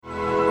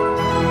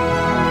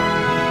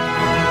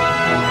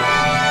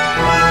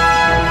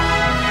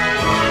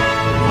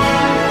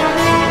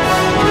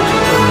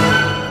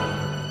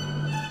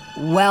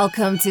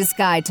Welcome to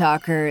Sky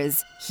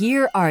Talkers.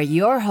 Here are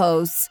your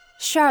hosts,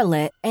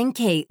 Charlotte and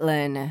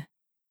Caitlin.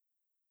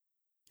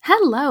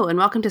 Hello, and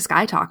welcome to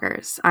Sky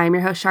Talkers. I'm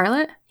your host,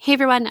 Charlotte. Hey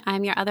everyone,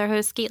 I'm your other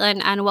host, Caitlin,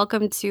 and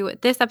welcome to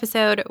this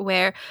episode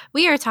where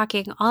we are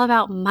talking all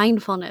about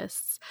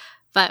mindfulness.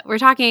 But we're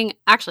talking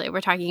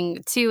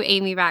to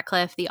Amy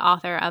Ratcliffe, the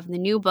author of the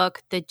new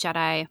book, The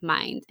Jedi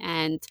Mind.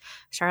 And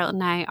Charlotte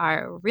and I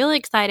are really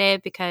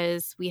excited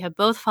because we have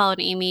both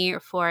followed Amy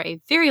for a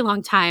very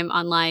long time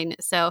online.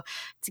 So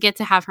to get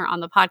to have her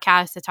on the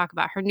podcast to talk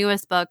about her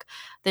newest book,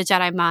 The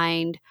Jedi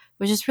Mind,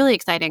 was just really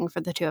exciting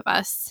for the two of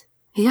us.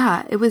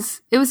 Yeah, it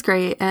was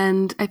great.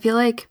 And I feel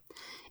like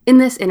in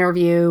this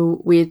interview,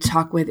 we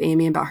talk with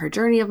Amy about her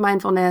journey of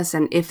mindfulness.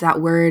 And if that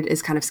word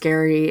is kind of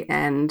scary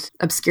and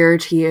obscure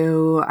to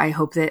you, I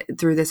hope that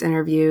through this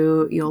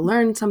interview, you'll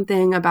learn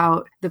something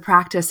about the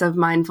practice of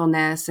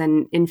mindfulness.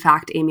 And in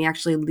fact, Amy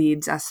actually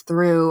leads us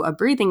through a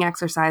breathing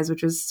exercise,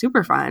 which was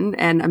super fun.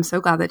 And I'm so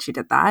glad that she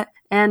did that.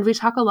 And we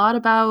talk a lot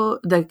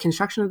about the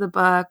construction of the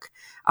book,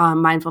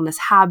 mindfulness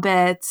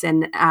habits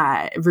and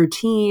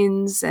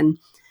routines and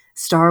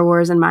Star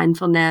Wars and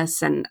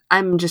mindfulness. And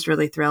I'm just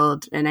really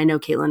thrilled, and I know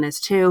Caitlin is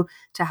too,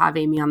 to have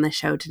Amy on the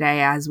show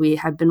today, as we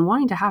have been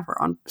wanting to have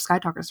her on Sky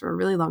Talkers for a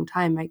really long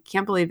time. I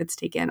can't believe it's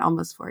taken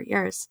almost 4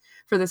 years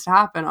for this to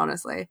happen,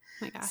 honestly.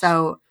 Oh my gosh.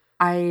 So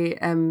I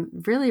am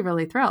really,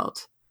 really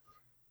thrilled.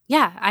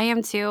 Yeah, I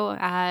am too.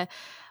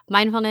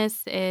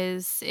 Mindfulness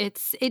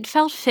it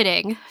felt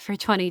fitting for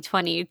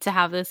 2020 to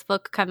have this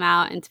book come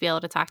out and to be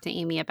able to talk to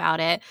Amy about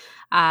it.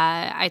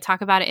 I talk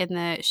about it in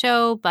the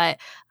show, but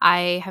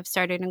I have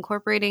started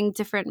incorporating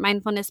different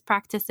mindfulness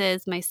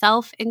practices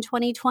myself in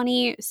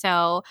 2020.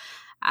 So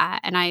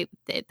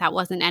that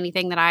wasn't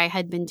anything that I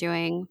had been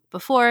doing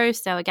before.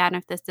 So again,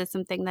 if this is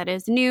something that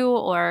is new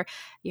or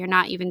you're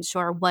not even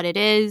sure what it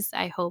is,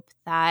 I hope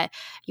that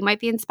you might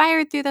be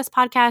inspired through this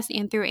podcast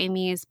and through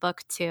Amy's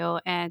book too.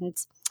 And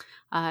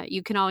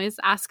you can always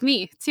ask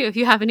me too if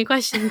you have any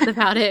questions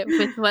about it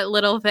with what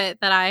little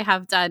bit that I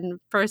have done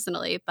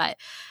personally. But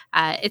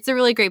it's a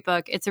really great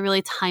book. It's a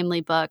really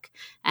timely book.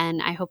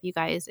 And I hope you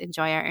guys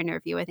enjoy our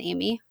interview with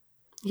Amy.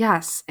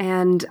 Yes,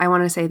 and I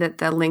want to say that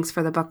the links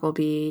for the book will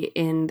be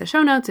in the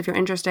show notes if you're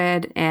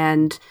interested.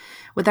 And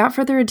without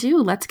further ado,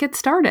 let's get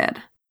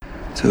started.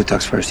 So who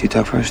talks first? You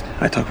talk first?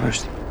 I talk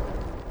first.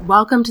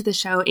 Welcome to the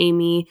show,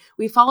 Amy.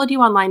 We followed you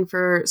online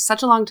for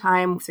such a long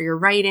time through your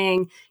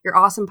writing, your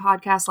awesome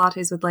podcast,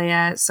 Lattes with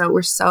Leia. So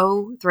we're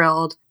so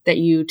thrilled that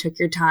you took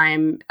your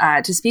time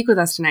to speak with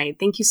us tonight.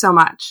 Thank you so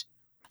much.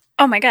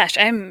 Oh my gosh,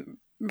 I'm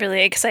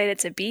really excited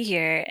to be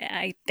here.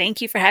 I thank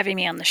you for having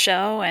me on the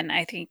show, and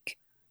I think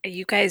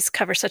you guys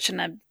cover such an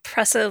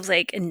impressive,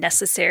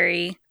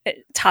 necessary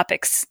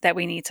topics that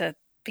we need to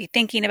be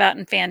thinking about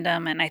in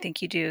fandom. And I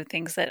think you do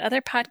things that other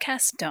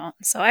podcasts don't.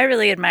 So I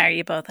really admire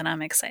you both, and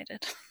I'm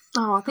excited.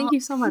 Oh, thank you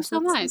so much.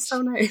 That's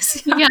so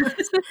nice. Yeah.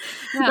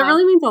 That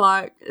really means a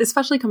lot,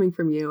 especially coming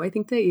from you. I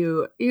think that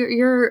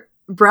your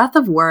breadth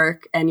of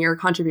work and your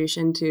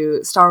contribution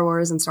to Star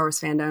Wars and Star Wars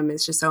fandom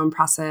is just so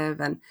impressive.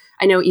 And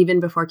I know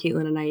even before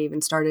Caitlin and I even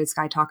started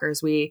Sky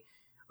Talkers, we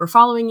were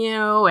following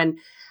you, and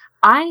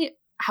I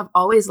have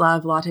always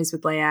loved Lattes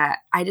with Leia.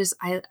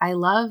 I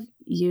love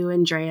you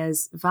and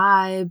Drea's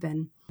vibe,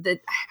 and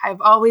that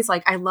I've always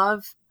I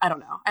love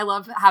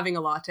having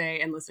a latte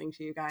and listening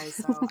to you guys.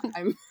 So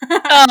I'm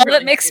really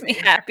that makes me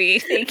happy.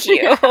 Thank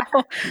you.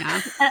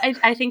 Yeah.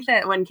 I think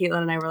that when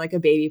Caitlin and I were a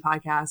baby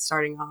podcast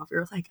starting off, we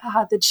were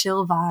the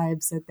chill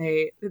vibes that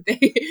they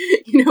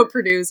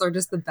produce are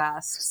just the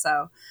best.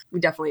 So we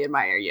definitely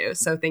admire you.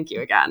 So thank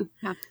you again.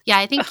 Yeah,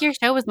 I think your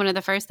show was one of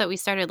the first that we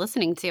started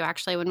listening to,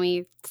 actually, when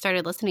we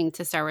started listening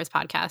to Star Wars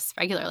podcasts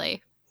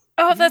regularly.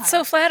 Oh, that's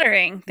so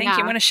flattering. Thank you.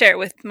 I'm going to share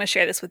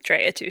this with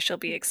Drea too. She'll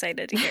be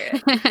excited to hear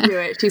it. Do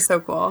it. She's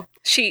so cool.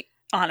 She,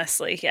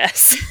 honestly,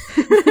 yes.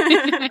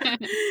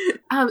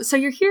 So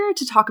you're here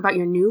to talk about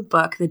your new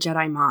book, The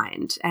Jedi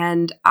Mind.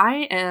 And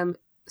I am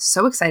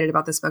so excited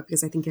about this book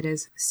because I think it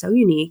is so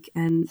unique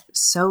and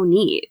so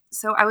neat.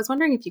 So I was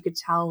wondering if you could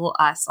tell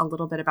us a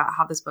little bit about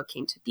how this book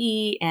came to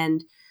be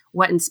and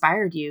what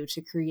inspired you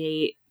to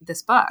create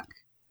this book.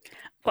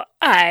 Well,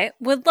 I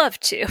would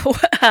love to.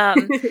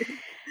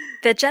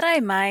 The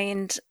Jedi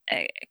Mind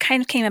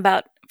kind of came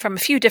about from a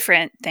few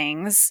different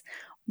things.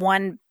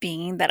 One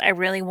being that I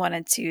really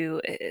wanted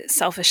to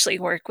selfishly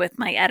work with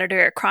my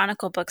editor at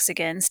Chronicle Books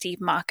again, Steve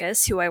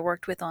Marcus, who I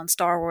worked with on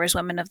Star Wars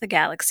Women of the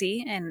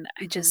Galaxy. And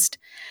I just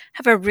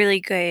have a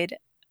really good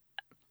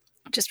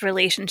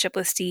relationship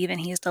with Steve, and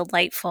he's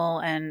delightful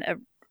and a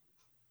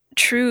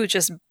true,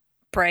 just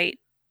bright,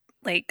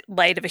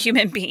 light of a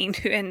human being.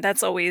 And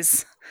that's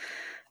always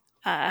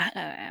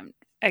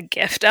a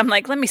gift. I'm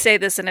let me say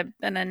this in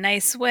a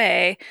nice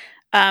way,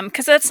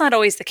 because that's not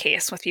always the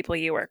case with people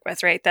you work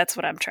with, right? That's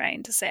what I'm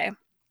trying to say,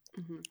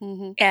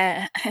 to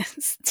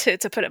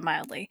put it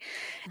mildly.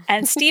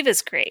 And Steve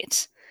is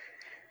great.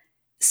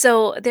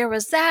 So there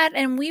was that,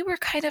 and we were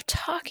kind of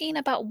talking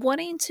about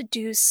wanting to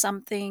do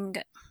something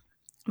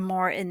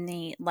more in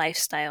the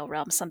lifestyle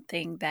realm,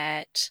 something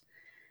that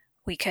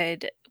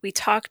we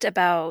talked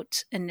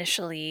about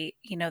initially,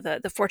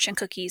 the fortune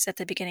cookies at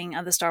the beginning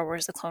of the Star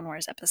Wars, the Clone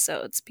Wars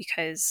episodes,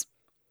 because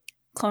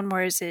Clone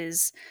Wars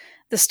is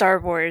the Star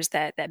Wars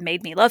that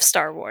made me love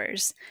Star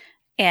Wars.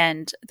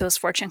 And those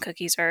fortune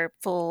cookies are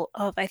full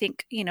of, I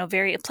think,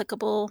 very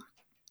applicable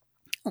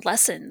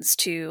lessons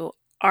to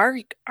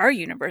our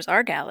universe,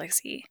 our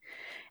galaxy.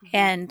 Mm-hmm.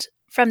 And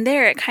from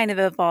there, it kind of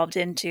evolved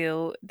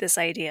into this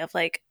idea of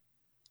like,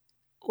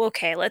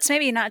 okay, let's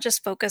maybe not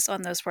just focus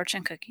on those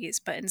fortune cookies,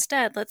 but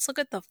instead let's look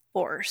at the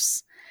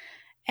Force.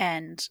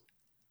 And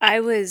I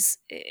was,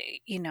 I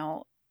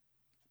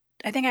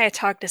think I had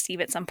talked to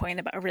Steve at some point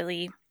about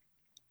really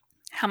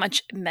how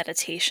much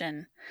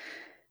meditation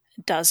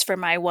does for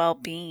my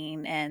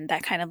well-being. And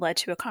that kind of led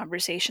to a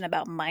conversation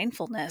about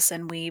mindfulness.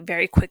 And we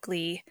very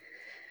quickly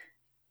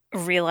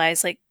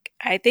realized, like,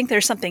 I think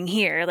there's something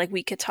here. Like,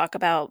 we could talk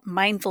about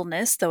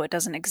mindfulness, though it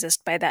doesn't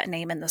exist by that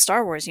name in the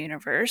Star Wars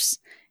universe.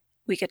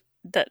 We could,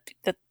 the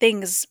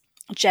things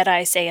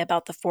Jedi say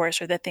about the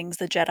Force, or the things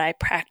the Jedi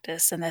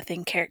practice, and the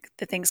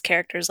things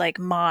characters like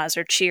Maz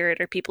or Chirrut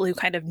or people who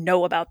kind of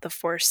know about the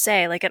Force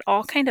say, like, it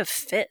all kind of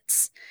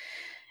fits.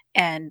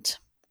 And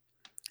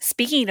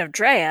speaking of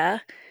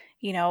Drea,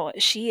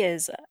 she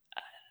is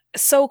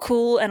so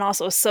cool and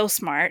also so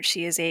smart.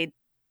 She is a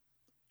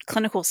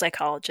clinical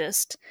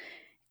psychologist,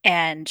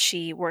 and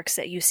she works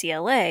at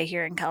UCLA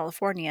here in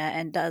California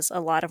and does a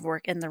lot of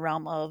work in the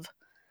realm of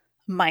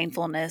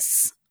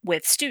mindfulness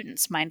with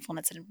students,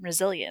 mindfulness and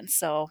resilience.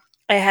 So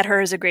I had her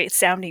as a great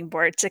sounding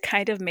board to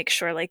kind of make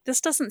sure, like,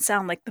 this doesn't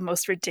sound like the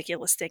most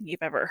ridiculous thing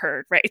you've ever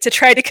heard, right? To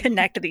try to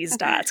connect these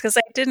dots, because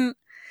I didn't,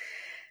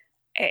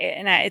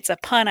 it's a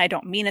pun, I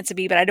don't mean it to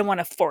be, but I don't want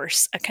to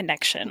force a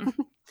connection.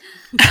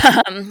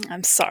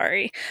 I'm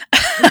sorry.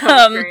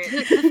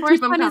 The Force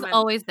pun is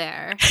always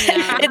there.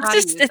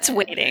 It's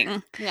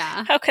waiting.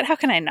 Yeah. How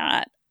can I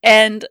not?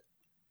 And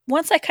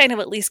once I kind of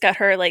at least got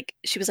her, like,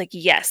 she was like,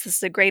 yes, this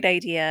is a great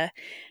idea.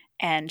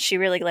 And she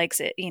really liked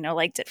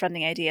it from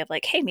the idea of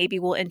like, hey, maybe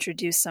we'll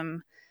introduce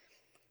some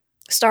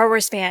Star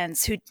Wars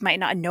fans who might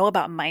not know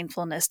about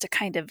mindfulness to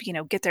kind of,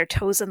 get their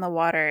toes in the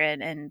water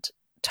and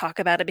talk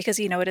about it, because,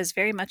 it is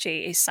very much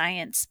a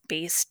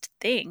science-based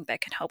thing that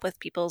can help with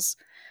people's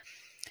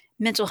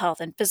mental health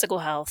and physical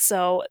health.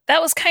 So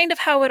that was kind of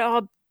how it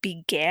all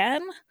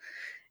began,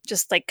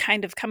 just like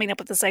kind of coming up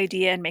with this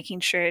idea and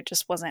making sure it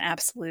just wasn't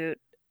absolute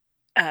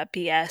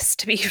BS,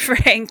 to be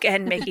frank,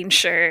 and making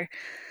sure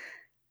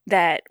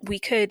that we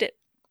could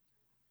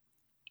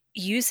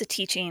use the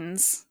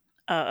teachings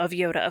of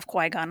Yoda, of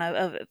Qui-Gon,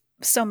 of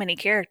so many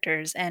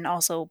characters, and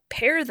also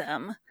pair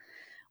them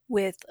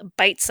with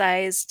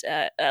bite-sized,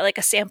 like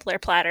a sampler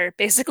platter,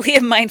 basically,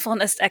 of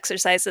mindfulness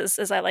exercises,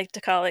 as I like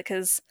to call it,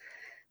 because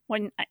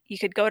when you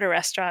could go to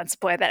restaurants,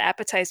 boy, that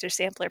appetizer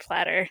sampler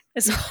platter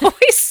is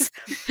always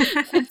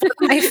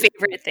my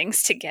favorite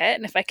things to get.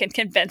 And if I can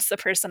convince the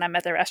person I'm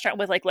at the restaurant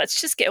with, like, let's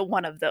just get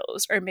one of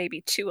those, or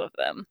maybe two of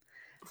them.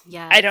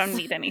 Yeah, I don't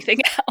need anything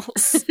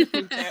else.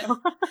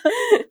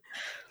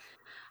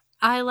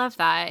 I love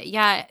that.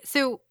 Yeah.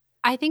 So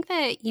I think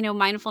that,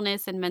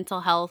 mindfulness and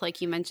mental health, like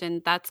you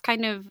mentioned, that's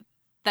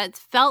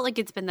felt like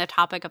it's been the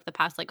topic of the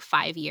past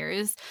 5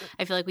 years.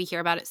 I feel like we hear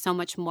about it so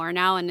much more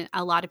now, and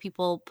a lot of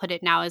people put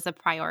it now as a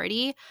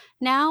priority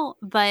now,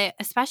 but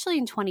especially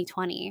in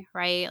 2020,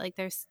 right? Like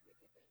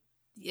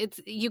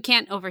you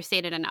can't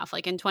overstate it enough.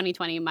 Like in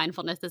 2020,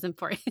 mindfulness is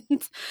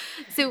important.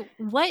 So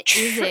what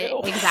is it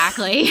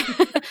exactly?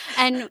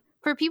 And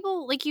for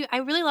people like you, I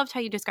really loved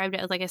how you described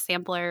it as like a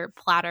sampler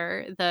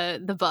platter,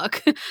 the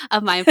book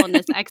of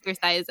mindfulness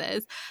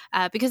exercises,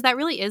 because that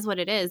really is what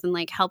it is. And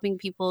like helping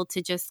people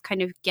to just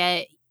kind of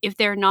get, if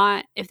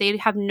they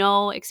have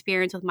no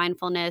experience with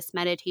mindfulness,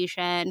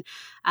 meditation,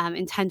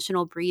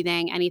 intentional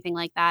breathing, anything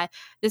like that,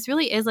 this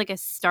really is like a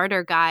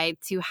starter guide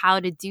to how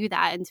to do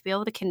that. And to be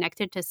able to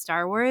connect it to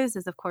Star Wars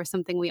is, of course,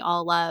 something we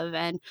all love,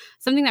 and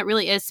something that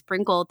really is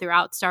sprinkled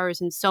throughout Star Wars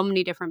in so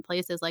many different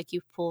places, like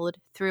you've pulled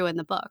through in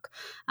the book.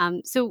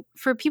 So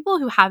for people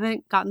who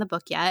haven't gotten the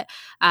book yet,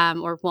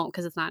 or won't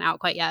because it's not out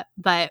quite yet,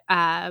 but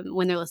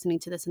when they're listening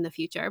to this in the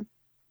future,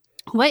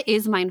 what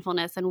is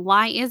mindfulness and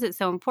why is it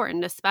so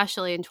important,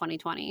 especially in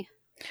 2020?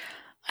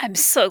 I'm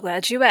so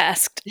glad you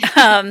asked.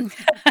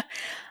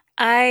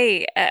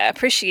 I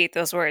appreciate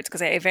those words,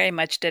 because I very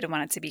much did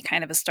want it to be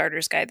kind of a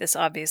starter's guide. This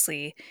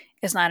obviously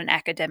is not an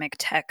academic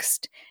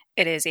text.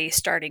 It is a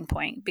starting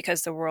point,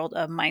 because the world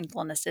of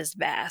mindfulness is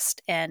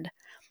vast. And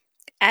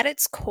at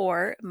its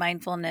core,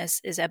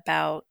 mindfulness is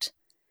about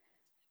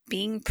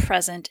being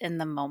present in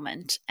the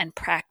moment and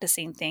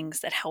practicing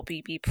things that help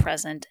you be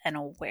present and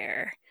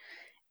aware.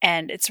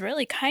 And it's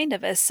really kind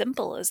of as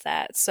simple as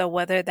that. So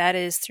whether that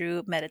is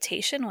through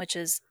meditation, which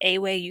is a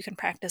way you can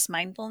practice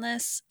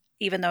mindfulness,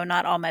 even though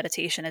not all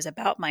meditation is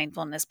about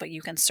mindfulness, but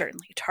you can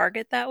certainly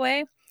target that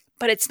way.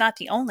 But it's not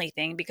the only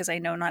thing, because I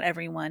know not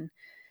everyone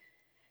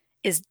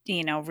is,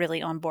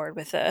 really on board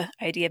with the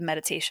idea of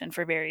meditation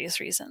for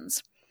various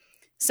reasons.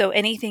 So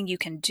anything you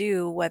can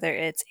do, whether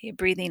it's a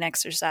breathing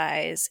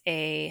exercise,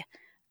 a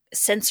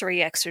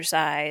sensory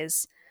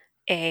exercise,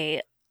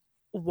 a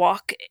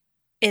walk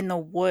in the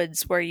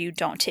woods where you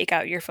don't take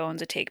out your phone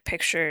to take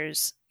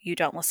pictures, you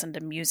don't listen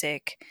to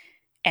music,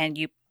 and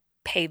you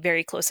pay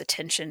very close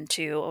attention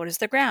to what does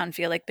the ground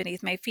feel like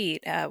beneath my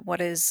feet? What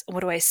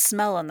do I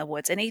smell in the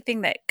woods?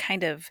 Anything that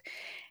kind of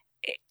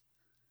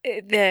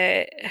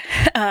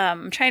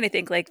I'm trying to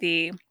think like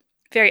the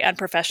very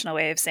unprofessional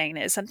way of saying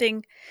it is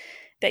something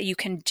that you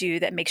can do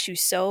that makes you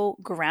so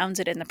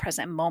grounded in the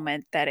present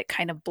moment that it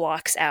kind of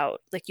blocks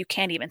out, like you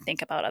can't even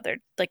think about other,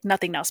 like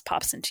nothing else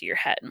pops into your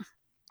head.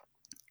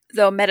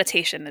 Though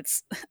meditation,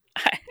 it's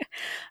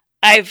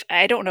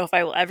I don't know if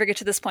I will ever get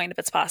to this point if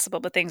it's possible,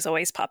 but things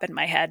always pop in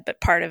my head.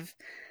 But part of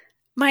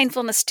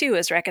mindfulness too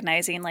is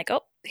recognizing like,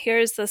 oh,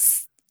 here's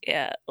this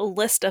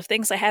list of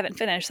things I haven't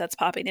finished that's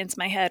popping into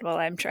my head while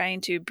I'm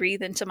trying to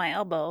breathe into my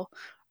elbow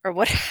or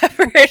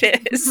whatever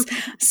it is.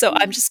 So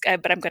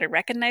but I'm going to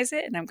recognize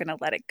it and I'm going to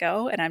let it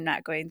go, and I'm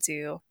not going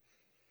to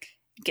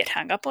get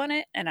hung up on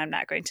it, and I'm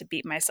not going to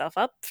beat myself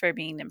up for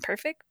being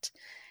imperfect.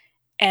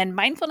 And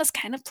mindfulness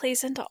kind of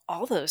plays into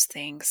all those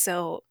things.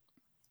 So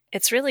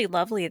it's really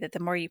lovely that the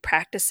more you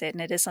practice it,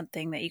 and it is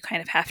something that you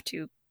kind of have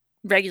to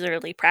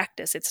regularly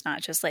practice. It's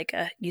not just like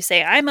you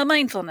say, I'm a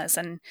mindfulness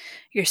and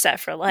you're set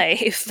for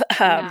life.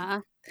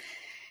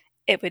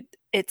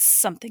 It's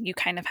something you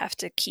kind of have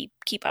to keep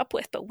up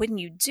with. But when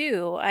you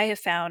do, I have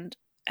found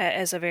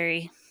as a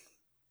very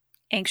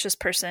anxious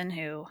person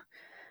who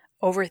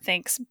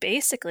overthinks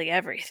basically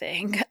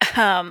everything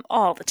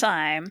all the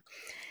time,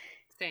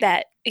 Same.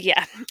 that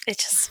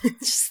it's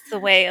just the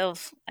way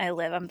of I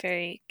live. I'm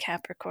very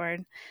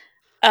Capricorn.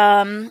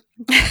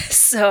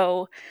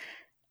 So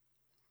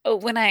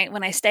when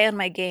I stay on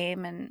my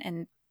game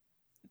and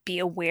be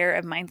aware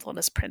of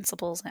mindfulness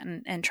principles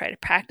and try to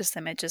practice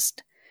them, it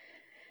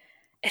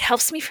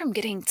helps me from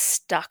getting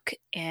stuck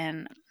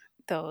in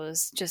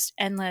those just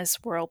endless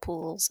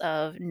whirlpools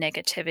of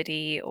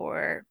negativity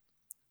or,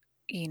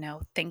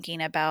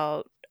 thinking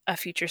about a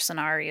future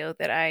scenario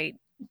that I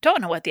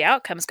don't know what the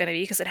outcome is going to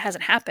be because it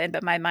hasn't happened,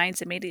 but my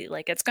mind's immediately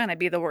like, it's going to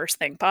be the worst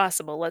thing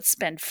possible. Let's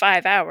spend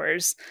 5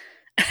 hours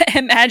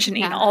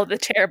imagining all the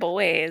terrible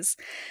ways.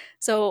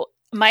 So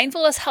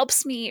mindfulness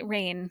helps me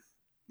rein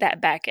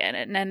that back in.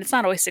 And it's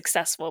not always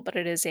successful, but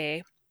it is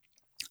a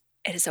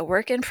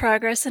work in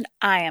progress, and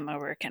I am a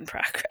work in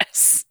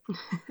progress.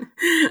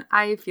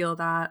 I feel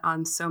that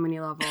on so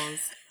many levels.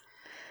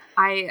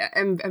 I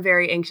am a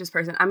very anxious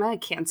person. I'm a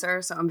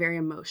Cancer, so I'm very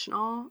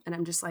emotional, and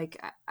I'm just like,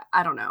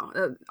 I don't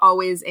know,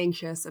 always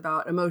anxious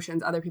about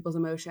emotions, other people's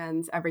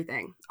emotions,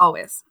 everything,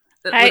 always.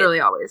 Literally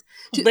always.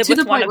 Live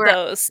with one of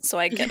those, so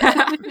I get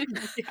it.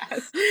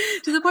 Yes.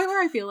 To the point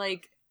where I feel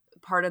like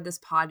part of this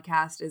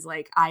podcast is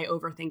like I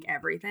overthink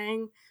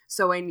everything.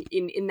 So in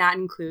that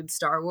includes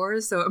Star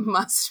Wars. So it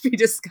must be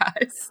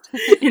discussed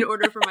in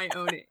order for my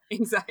own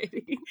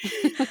anxiety.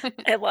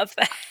 I love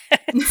that.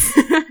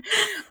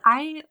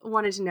 I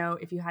wanted to know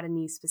if you had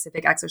any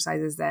specific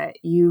exercises that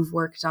you've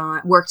worked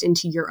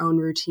into your own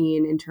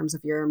routine in terms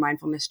of your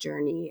mindfulness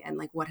journey, and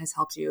like what has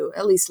helped you,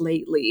 at least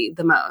lately,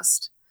 the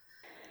most.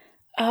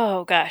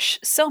 Oh gosh,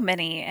 so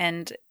many.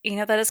 And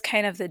that is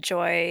kind of the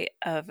joy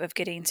of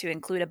getting to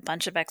include a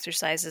bunch of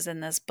exercises in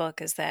this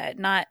book, is that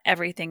not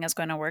everything is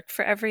going to work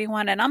for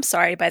everyone. And I'm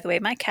sorry, by the way,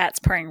 my cat's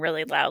purring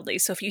really loudly.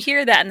 So if you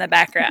hear that in the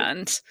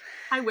background,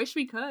 I wish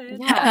we could.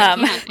 Yeah,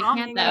 I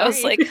can't though.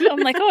 I'm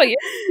like, oh, you're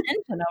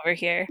attention over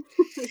here.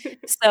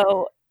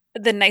 So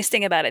the nice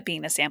thing about it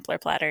being a sampler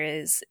platter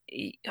is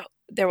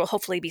there will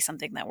hopefully be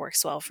something that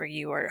works well for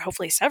you, or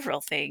hopefully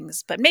several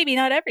things, but maybe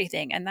not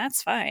everything. And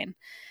that's fine.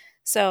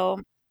 So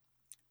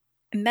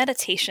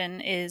meditation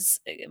is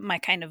my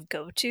kind of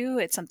go-to.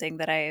 It's something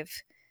that I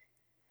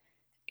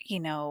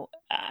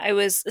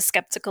was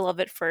skeptical of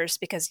at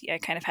first because I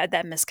kind of had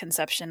that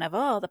misconception of,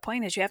 the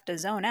point is you have to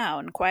zone out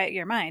and quiet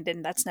your mind,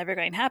 and that's never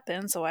going to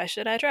happen. So why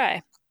should I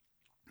try?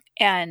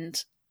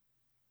 And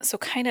so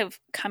kind of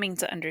coming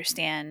to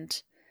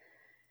understand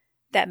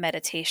that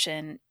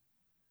meditation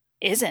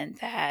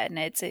isn't that. And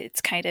it's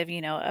kind of,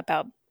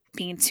 about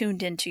being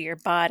tuned into your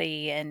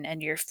body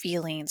and your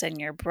feelings and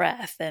your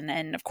breath.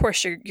 And of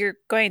course you're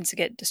going to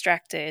get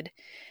distracted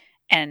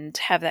and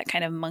have that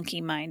kind of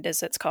monkey mind,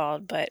 as it's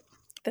called, but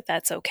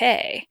that's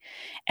okay.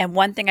 And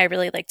one thing I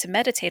really like to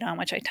meditate on,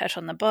 which I touch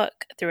on the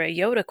book through a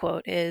Yoda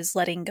quote, is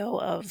letting go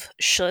of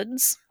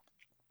shoulds.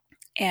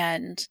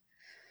 And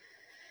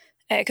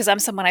because I'm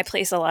someone, I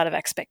place a lot of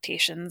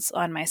expectations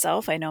on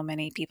myself. I know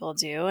many people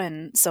do.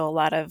 And so a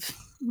lot of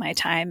my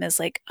time is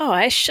like,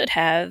 I should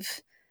have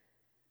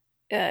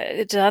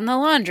done the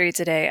laundry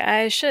today.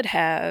 I should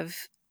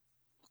have.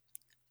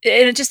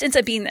 And it just ends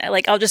up being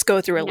like, I'll just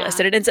go through a list,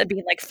 and it ends up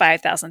being like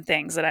 5,000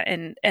 things that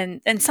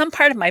and some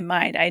part of my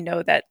mind, I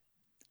know that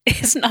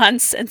is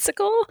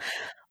nonsensical,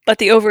 but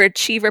the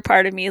overachiever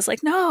part of me is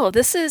like, no,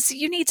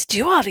 you need to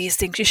do all these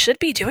things. You should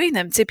be doing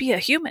them to be a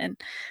human.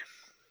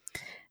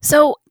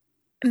 So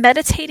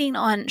meditating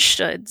on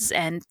shoulds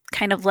and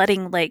kind of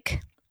letting,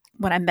 like,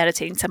 when I'm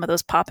meditating, some of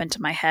those pop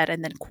into my head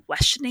and then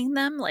questioning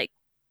them, like,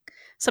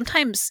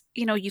 sometimes,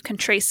 you can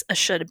trace a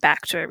should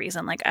back to a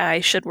reason. Like, I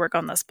should work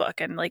on this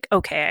book, and like,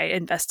 okay, I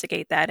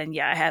investigate that, and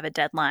yeah, I have a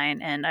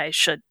deadline, and I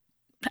should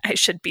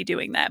be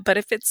doing that. But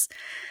if it's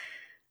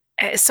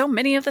so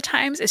many of the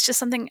times, it's just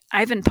something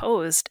I've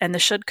imposed, and the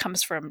should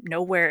comes from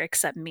nowhere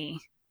except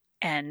me.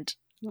 And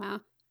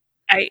Wow.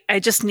 I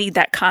just need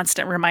that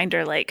constant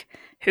reminder, like,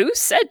 who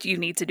said you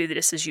need to do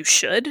this as you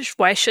should?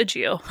 Why should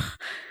you?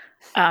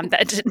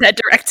 That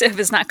directive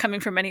is not coming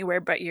from anywhere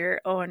but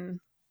your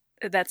own.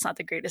 That's not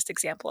the greatest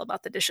example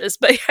about the dishes,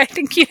 but I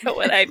think you know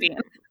what I mean.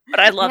 But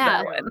I love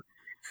that one.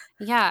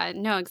 Yeah,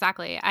 no,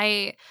 exactly.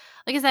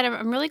 Like I said,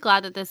 I'm really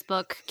glad that this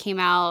book came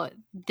out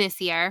this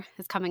year,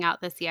 is coming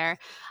out this year.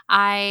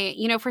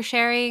 For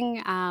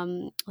sharing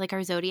like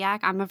our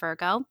zodiac, I'm a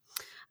Virgo.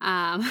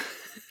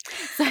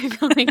 So I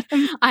feel like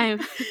I'm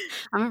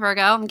a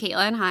Virgo. I'm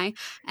Caitlin. Hi.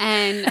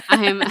 And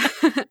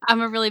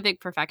I'm a really big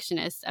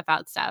perfectionist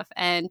about stuff.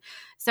 And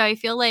so I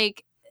feel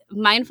like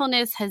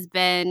mindfulness I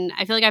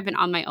feel like I've been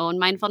on my own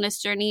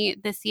mindfulness journey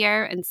this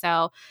year. And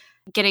so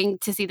getting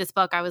to see this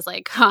book, I was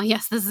like, oh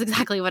yes, this is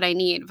exactly what I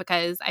need,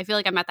 because I feel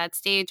like I'm at that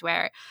stage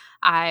where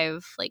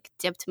I've like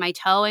dipped my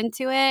toe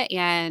into it,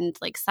 and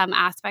like some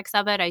aspects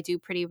of it I do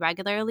pretty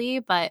regularly,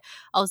 but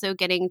also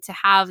getting to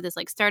have this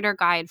like starter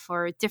guide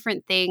for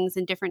different things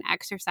and different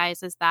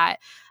exercises that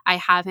I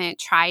haven't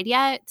tried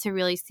yet, to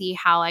really see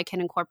how I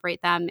can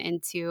incorporate them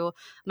into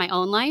my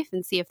own life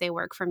and see if they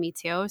work for me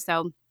too.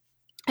 So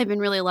I've been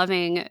really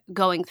loving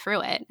going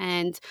through it.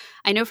 And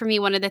I know for me,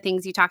 one of the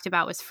things you talked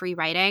about was free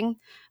writing,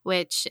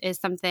 which is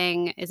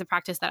a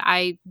practice that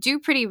I do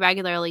pretty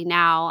regularly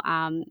now.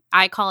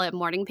 I call it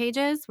morning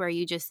pages, where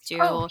you just do.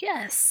 Oh,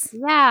 yes.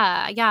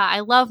 Yeah.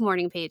 I love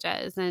morning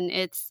pages. And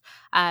it's,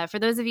 for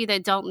those of you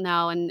that don't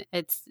know, and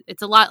it's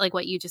a lot like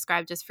what you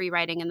described as free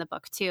writing in the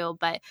book too.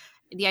 But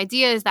the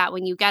idea is that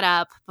when you get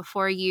up,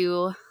 before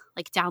you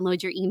like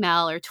download your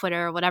email or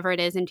Twitter or whatever it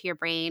is into your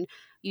brain,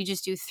 you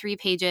just do 3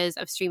 pages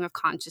of stream of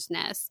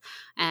consciousness,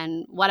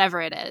 and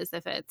whatever it is,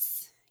 if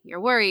it's your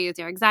worries,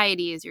 your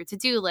anxieties, your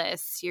to-do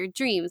lists, your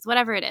dreams,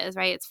 whatever it is,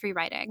 right? It's free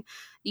writing.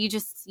 You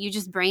just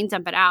brain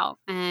dump it out.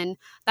 And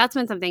that's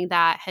been something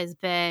that has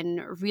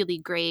been really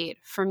great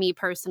for me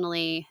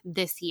personally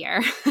this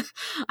year.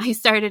 I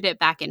started it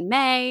back in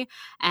May,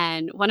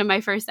 and one of my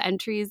first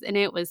entries in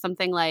it was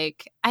something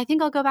like, I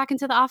think I'll go back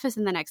into the office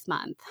in the next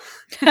month.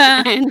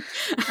 And,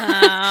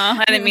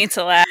 I didn't mean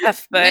to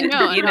laugh, but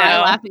I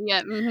laugh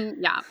yet.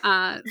 Mm-hmm,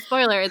 yeah.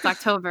 Spoiler, it's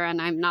October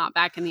and I'm not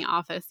back in the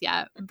office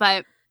yet.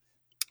 But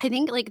I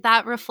think like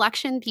that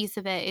reflection piece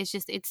of it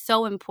is it's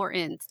so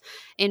important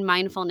in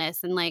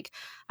mindfulness. And like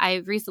I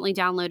recently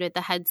downloaded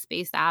the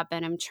Headspace app,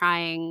 and I'm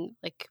trying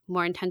like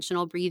more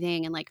intentional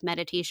breathing and like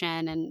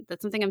meditation. And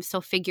that's something I'm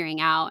still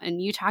figuring out.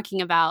 And you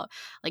talking about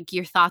like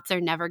your thoughts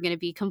are never going to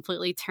be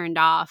completely turned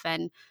off.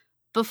 And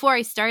before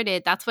I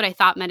started, that's what I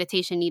thought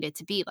meditation needed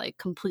to be, like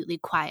completely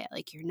quiet,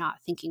 like you're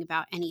not thinking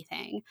about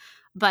anything.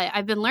 But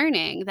I've been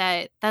learning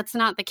that that's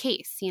not the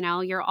case.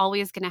 You're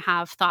always going to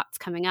have thoughts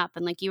coming up.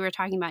 And like you were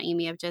talking about,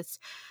 Amy, of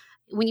just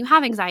when you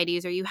have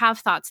anxieties or you have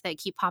thoughts that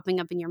keep popping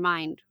up in your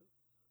mind,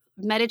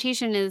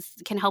 meditation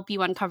can help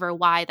you uncover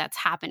why that's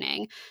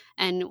happening.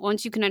 And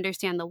once you can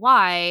understand the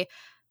why,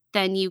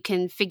 then you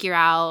can figure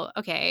out,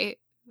 okay,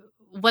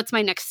 what's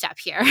my next step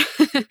here?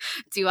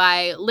 Do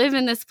I live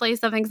in this place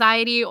of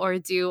anxiety, or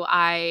do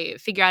I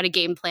figure out a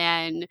game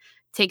plan,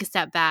 take a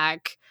step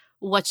back?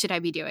 What should I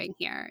be doing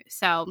here?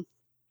 So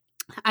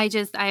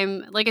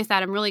I'm like I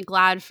said, I'm really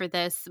glad for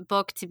this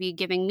book to be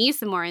giving me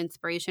some more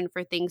inspiration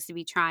for things to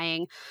be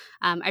trying.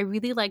 I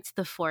really liked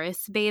the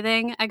forest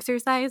bathing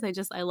exercise.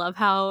 I love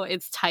how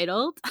it's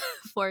titled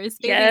forest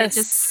bathing.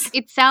 Yes.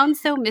 It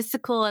sounds so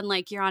mystical, and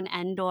like you're on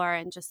Endor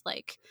and just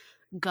like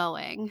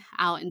going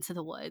out into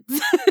the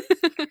woods.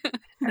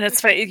 And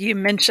that's funny. You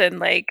mentioned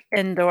like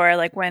Endor.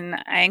 Like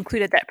when I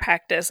included that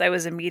practice, I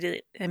was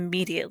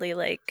immediately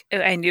like,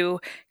 I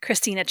knew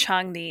Christina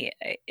Chung, the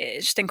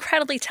just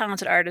incredibly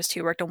talented artist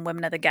who worked on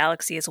Women of the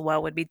Galaxy as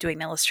well, would be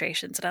doing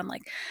illustrations. And I'm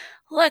like,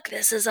 look,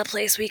 this is a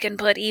place we can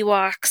put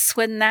Ewoks.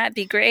 Wouldn't that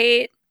be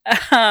great?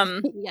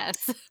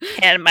 Yes.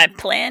 And my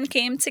plan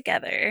came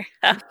together.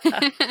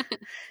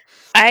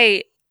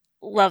 I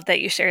love that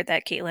you shared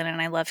that, Caitlin,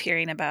 and I love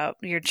hearing about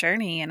your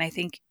journey. And I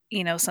think,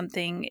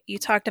 something you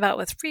talked about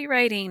with free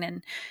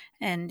writing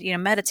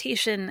and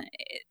meditation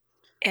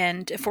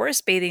and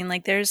forest bathing,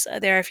 like there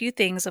are a few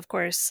things, of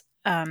course,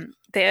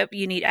 that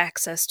you need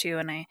access to.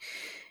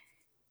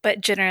 But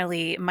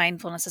generally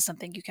mindfulness is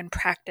something you can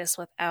practice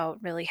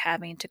without really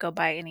having to go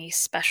buy any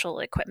special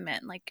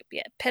equipment, like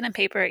pen and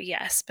paper.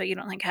 Yes. But you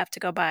don't have to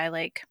go buy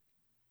like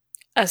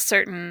a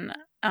certain,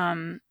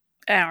 I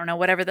don't know,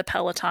 whatever the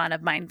Peloton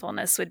of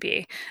mindfulness would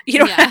be. You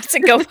don't have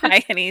to go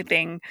buy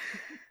anything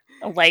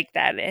like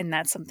that. And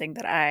that's something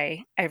that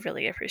I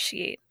really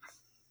appreciate.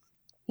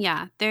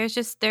 Yeah, there's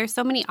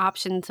so many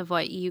options of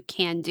what you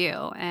can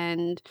do,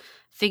 and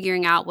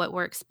figuring out what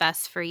works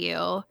best for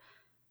you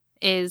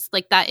is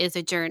like, that is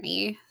a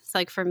journey. It's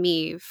like for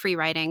me, free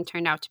writing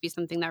turned out to be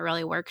something that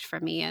really worked for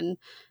me, and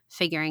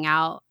figuring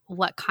out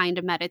what kind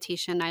of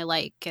meditation I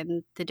like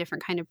and the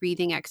different kind of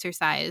breathing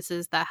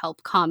exercises that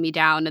help calm me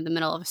down in the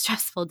middle of a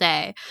stressful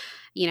day.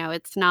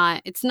 It's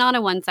not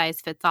a one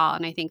size fits all.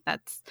 And I think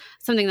that's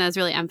something that is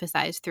really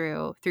emphasized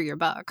through your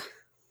book.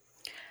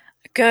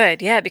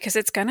 Good. Yeah, because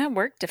it's going to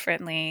work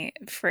differently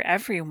for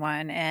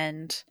everyone.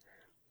 And,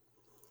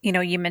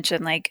 you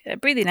mentioned like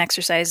breathing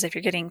exercises if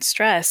you're getting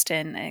stressed,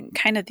 and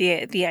kind of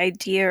the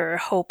idea or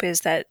hope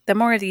is that the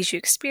more of these you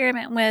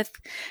experiment with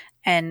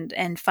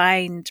and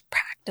find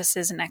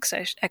practices and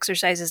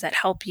exercises that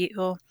help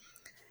you,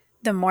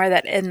 the more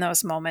that in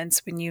those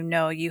moments when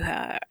you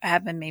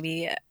have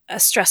maybe a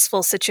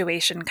stressful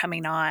situation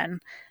coming on,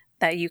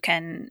 that you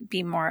can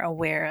be more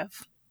aware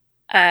of.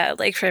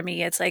 Like for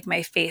me, it's like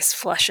my face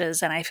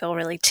flushes and I feel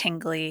really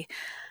tingly.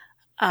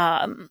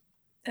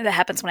 That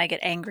happens when I get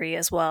angry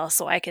as well.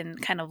 So I can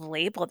kind of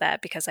label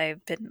that because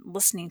I've been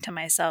listening to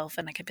myself,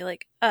 and I can be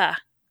like,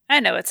 I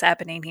know what's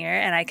happening here.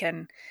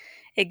 And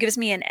it gives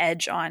me an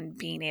edge on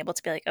being able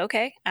to be like,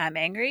 okay, I'm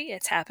angry,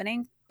 it's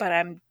happening, but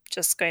I'm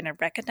just going to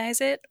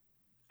recognize it.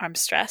 I'm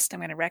stressed.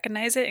 I'm going to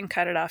recognize it and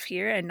cut it off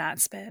here, and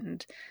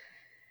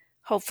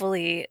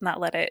hopefully not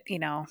let it,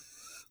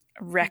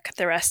 wreck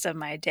the rest of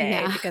my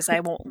day, because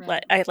I won't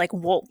Right.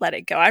 won't let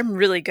it go. I'm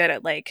really good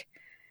at like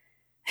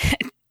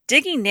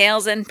digging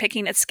nails in,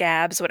 picking at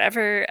scabs,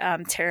 whatever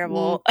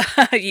terrible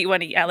you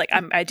want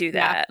to. I do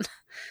that.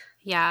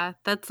 Yeah,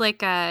 that's like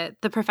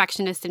the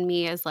perfectionist in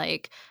me is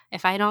like,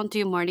 if I don't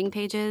do morning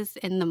pages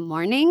in the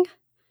morning,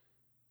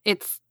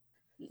 it's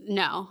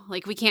no,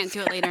 like we can't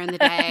do it later in the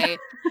day.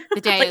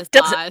 The day is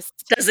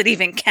lost. Does it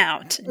even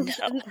count?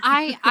 No.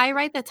 I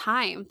write the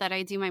time that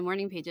I do my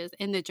morning pages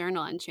in the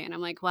journal entry, and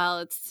I'm like, well,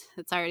 it's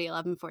already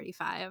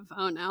 11:45.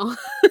 Oh no.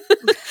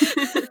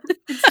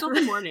 It's still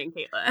the morning,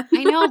 Caitlin.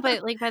 I know,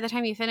 but like by the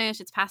time you finish,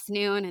 it's past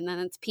noon, and then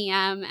it's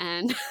PM,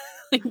 and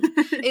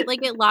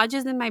it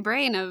lodges in my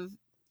brain of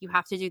you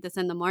have to do this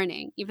in the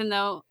morning, even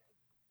though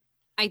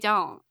I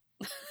don't.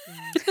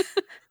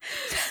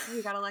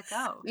 You gotta let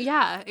go.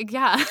 Yeah.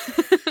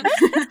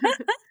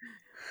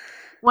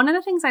 One of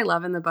the things I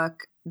love in the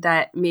book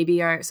that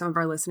maybe some of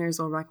our listeners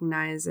will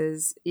recognize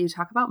is you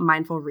talk about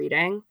mindful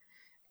reading.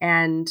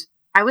 And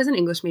I was an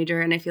English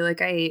major, and I feel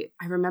like I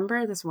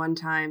remember this one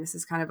time. This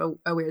is kind of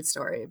a weird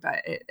story,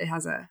 but it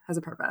has a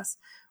purpose.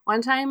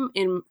 One time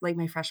in like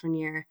my freshman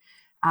year,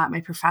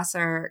 my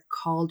professor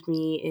called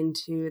me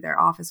into their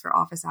office for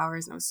office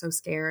hours, and I was so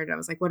scared. I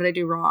was like, what did I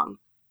do wrong?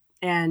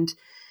 And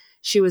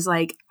she was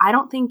like, I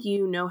don't think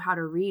you know how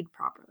to read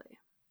properly.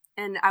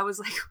 And I was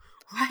like,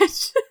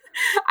 what?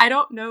 I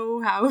don't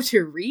know how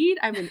to read.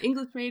 I'm an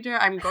English major.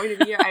 I'm going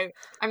to be here.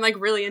 I'm like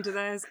really into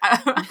this.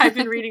 I've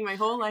been reading my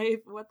whole life.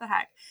 What the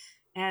heck?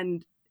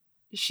 And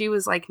she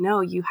was like,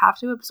 no, you have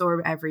to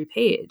absorb every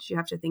page. You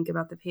have to think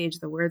about the page,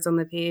 the words on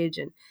the page,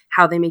 and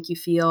how they make you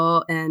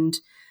feel, and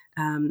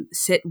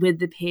sit with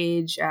the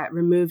page,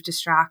 remove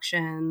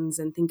distractions,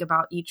 and think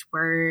about each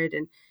word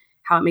and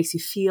how it makes you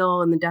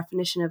feel and the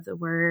definition of the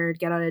word.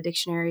 Get out a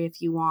dictionary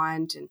if you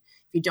want. And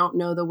if you don't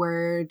know the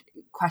word,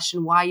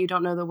 question why you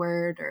don't know the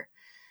word, or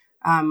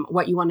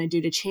what you want to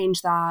do to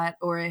change that,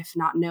 or if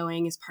not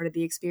knowing is part of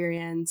the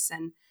experience.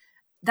 And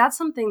that's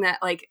something that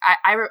like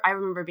I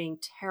remember being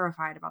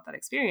terrified about that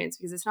experience,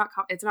 because it's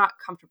not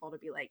comfortable to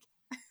be like,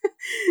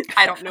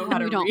 I don't know how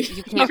to read.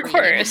 You can't Of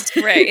course,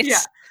 right? Yeah.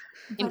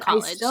 In But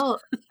college.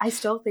 I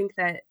still think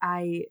that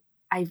I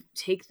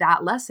take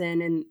that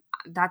lesson, and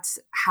that's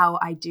how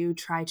I do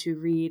try to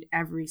read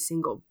every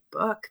single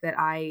book that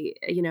I,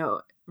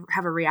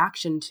 have a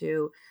reaction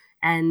to.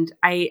 And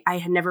I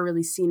had never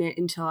really seen it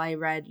until I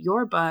read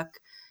your book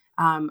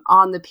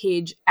on the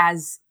page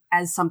as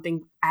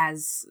something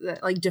as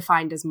like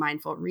defined as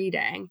mindful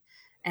reading.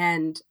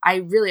 And I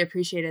really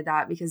appreciated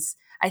that, because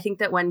I think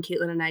that when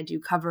Caitlin and I do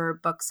cover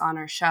books on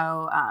our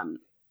show,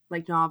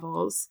 like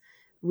novels,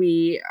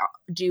 we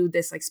do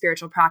this like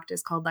spiritual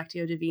practice called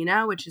Lectio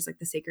Divina, which is like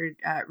the sacred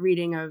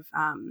reading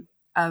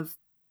of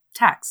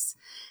texts.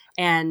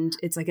 And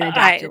it's like an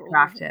adapted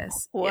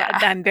practice. Yeah.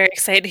 I'm very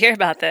excited to hear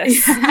about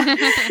this.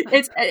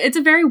 It's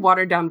a very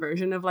watered down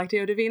version of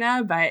Lectio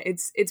Divina, but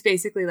it's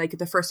basically like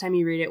the first time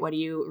you read it, what do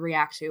you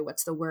react to?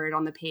 What's the word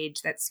on the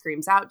page that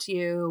screams out to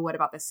you? What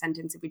about this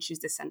sentence? If we choose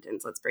this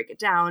sentence, let's break it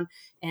down.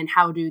 And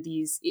how do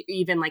these,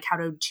 even like how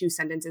do two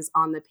sentences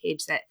on the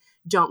page that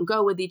don't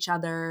go with each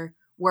other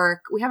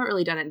work? We haven't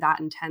really done it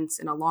that intense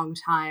in a long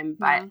time,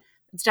 but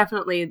it's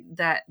definitely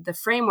the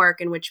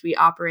framework in which we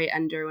operate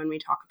under when we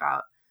talk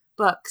about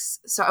books.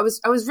 So I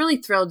was really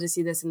thrilled to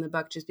see this in the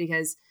book, just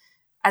because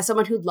as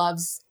someone who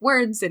loves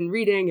words and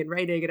reading and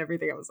writing and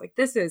everything, I was like,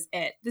 this is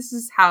it. This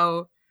is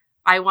how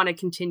I want to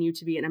continue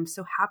to be. And I'm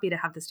so happy to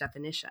have this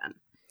definition.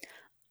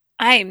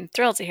 I'm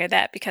thrilled to hear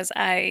that, because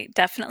I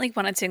definitely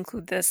wanted to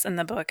include this in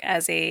the book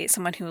as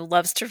someone who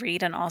loves to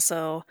read, and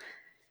also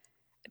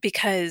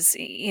because,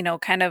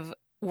 kind of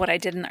what I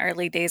did in the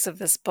early days of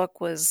this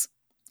book was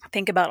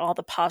think about all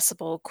the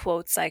possible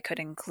quotes I could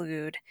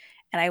include.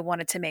 And I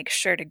wanted to make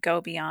sure to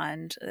go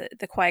beyond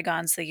the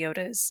Qui-Gons, the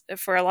Yodas,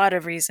 for a lot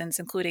of reasons,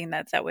 including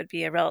that would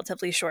be a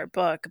relatively short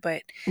book.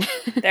 But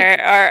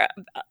there are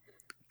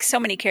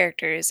so many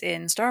characters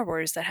in Star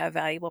Wars that have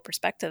valuable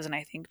perspectives. And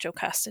I think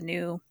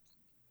Jocasta-Nu,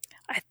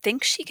 I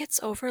think she gets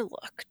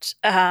overlooked.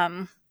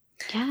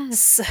 Yes.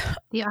 So,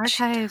 the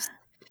archives.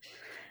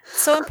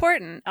 So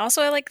important.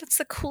 Also, I like that's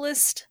the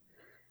coolest,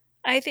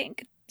 I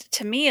think,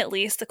 to me at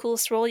least, the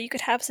coolest role you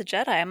could have as a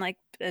Jedi. I'm like,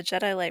 a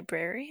Jedi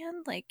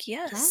librarian? Like,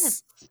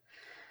 yes.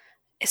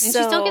 And she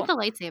still gets a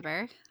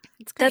lightsaber.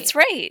 It's great. That's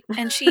right.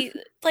 And she,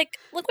 like,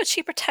 look what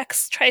she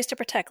tries to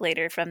protect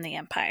later from the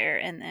Empire.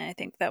 And I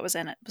think that was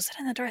it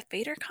in the Darth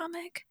Vader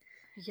comic?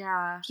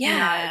 Yeah.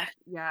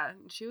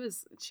 She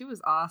was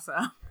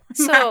awesome.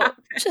 So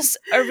just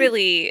a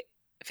really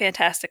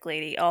fantastic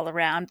lady all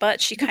around. But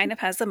she kind of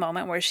has the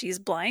moment where she's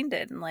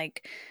blinded and,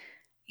 like,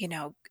 you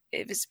know,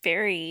 it was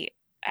very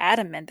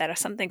adamant that if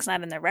something's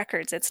not in the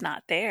records, it's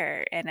not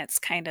there. And it's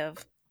kind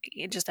of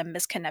just a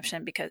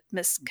misconception because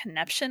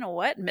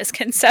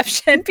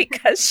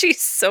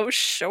she's so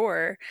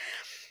sure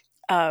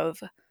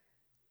of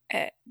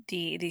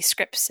the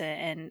scripts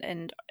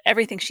and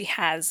everything she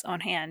has on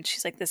hand.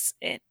 She's like, this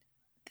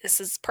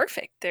is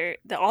perfect.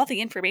 All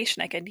the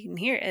information I could need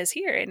here is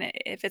here, and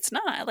if it's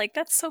not, like,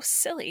 that's so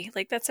silly.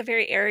 Like, that's a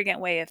very arrogant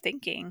way of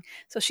thinking.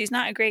 So she's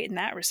not great in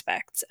that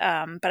respect.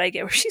 But I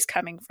get where she's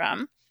coming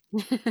from.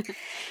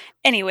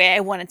 Anyway,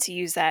 I wanted to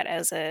use that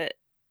as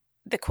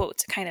the quote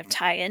to kind of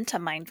tie into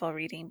mindful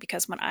reading,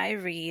 because when I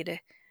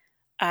read,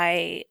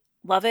 I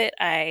love it.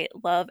 I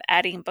love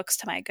adding books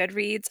to my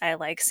Goodreads. I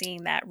like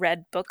seeing that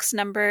read books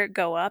number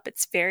go up.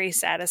 It's very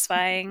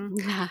satisfying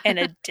in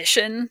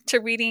addition to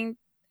reading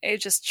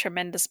just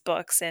tremendous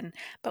books.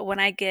 But when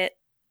I get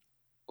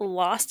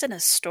lost in a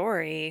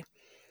story,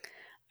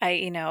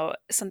 I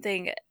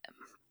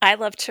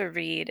love to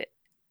read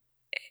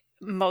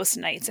most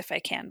nights if I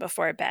can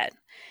before bed.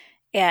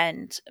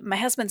 And my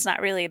husband's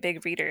not really a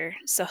big reader,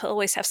 so he'll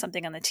always have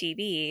something on the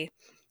TV.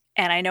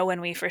 And I know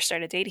when we first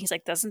started dating, he's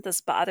like, doesn't this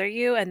bother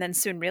you? And then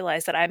soon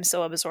realized that I'm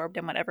so absorbed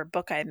in whatever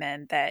book I'm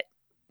in that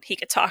he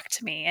could talk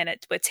to me, and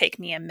it would take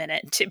me a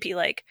minute to be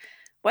like,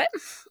 what?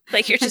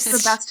 Like, you're just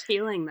the best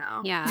feeling,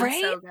 though. Yeah.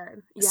 Right? So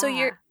good. Yeah.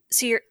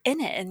 So you're in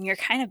it, and you're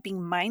kind of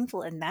being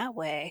mindful in that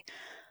way.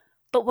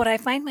 But what I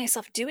find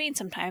myself doing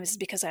sometimes is,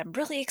 because I'm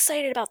really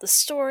excited about the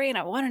story and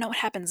I want to know what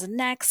happens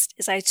next,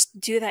 is I just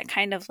do that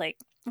kind of, like,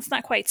 it's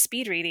not quite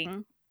speed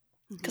reading,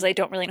 because I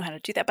don't really know how to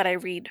do that, but I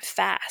read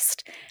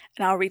fast,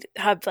 and I'll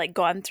have like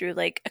gone through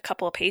like a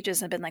couple of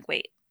pages and been like,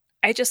 wait,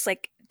 I just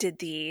like did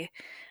the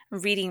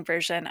reading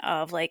version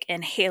of like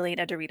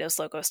inhaling a Doritos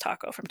Locos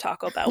taco from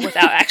Taco Bell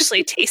without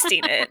actually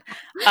tasting it.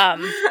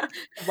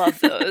 Love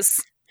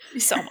those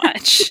so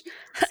much.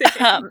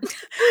 So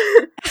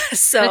it's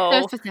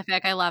so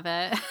specific. I love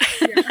it.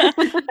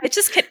 I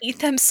just can eat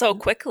them so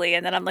quickly,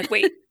 and then I'm like,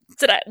 wait,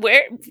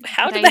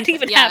 how did that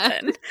even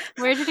happen?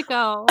 Where did it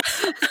go?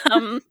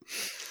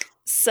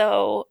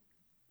 So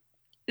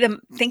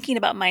thinking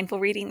about mindful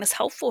reading is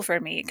helpful for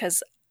me,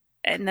 because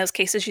in those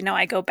cases,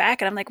 I go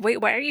back and I'm like, wait,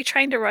 why are you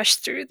trying to rush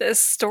through this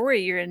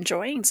story you're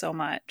enjoying so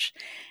much?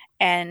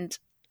 And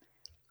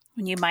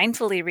when you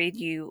mindfully read,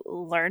 you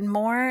learn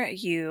more,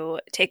 you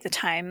take the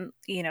time,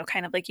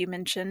 kind of like you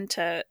mentioned,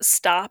 to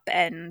stop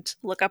and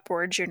look up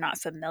words you're not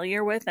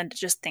familiar with and to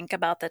just think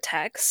about the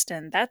text.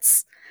 And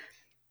that's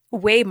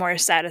way more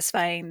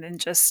satisfying than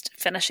just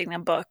finishing a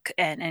book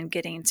and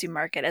getting to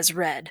mark it as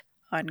read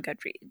on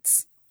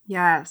Goodreads.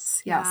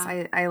 Yes.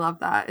 Yeah. I love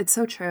that. It's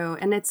so true.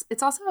 And it's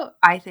also,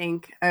 I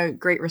think, a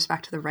great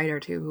respect to the writer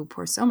too, who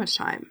pours so much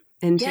time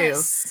into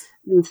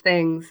these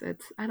things.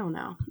 I don't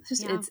know. It's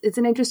just, it's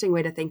an interesting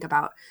way to think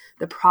about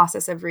the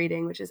process of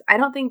reading, which is, I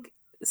don't think,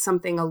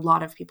 something a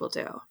lot of people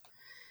do,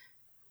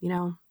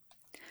 No.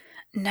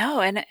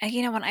 And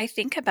when I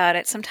think about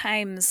it,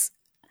 sometimes,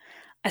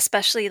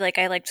 especially like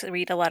I like to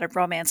read a lot of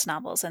romance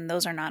novels, and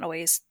those are not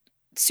always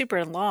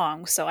super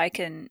long. So I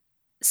can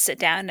sit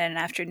down in an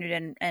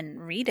afternoon and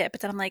read it.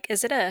 But then I'm like,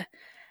 is it a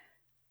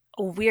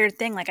weird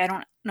thing? Like, I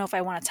don't know if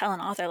I want to tell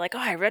an author, like, oh,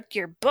 I read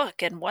your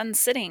book in one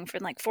sitting for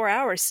like 4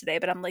 hours today.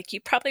 But I'm like,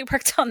 you probably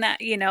worked on that,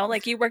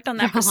 like you worked on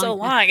that for so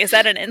long. Is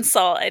that an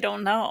insult? I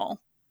don't know.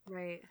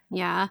 Right.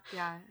 Yeah.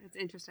 Yeah. It's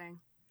interesting.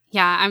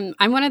 Yeah,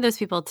 I'm one of those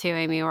people too,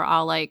 Amy. We're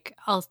all like,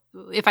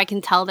 if I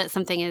can tell that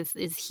something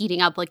is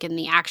heating up, like in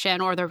the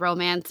action or the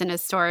romance in a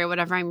story or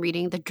whatever I'm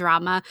reading, the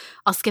drama,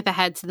 I'll skip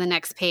ahead to the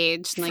next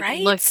page and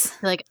look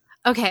like,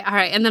 okay, all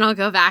right, and then I'll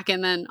go back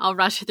and then I'll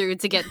rush through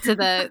to get to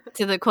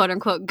the quote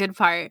unquote good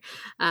part.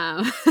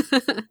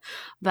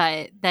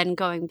 But then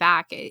going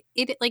back, it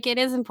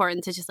is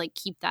important to just like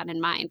keep that in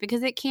mind,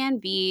 because it can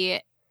be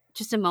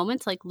just a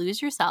moment to like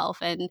lose yourself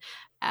and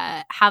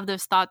have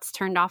those thoughts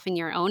turned off in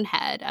your own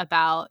head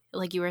about,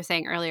 like you were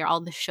saying earlier, all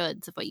the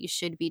shoulds of what you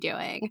should be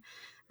doing.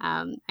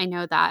 I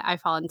know that I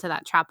fall into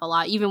that trap a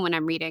lot, even when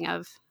I'm reading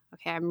of,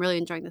 okay, I'm really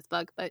enjoying this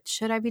book, but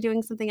should I be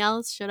doing something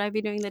else? Should I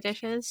be doing the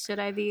dishes?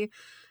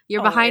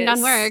 You're behind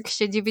on work.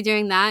 Should you be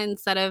doing that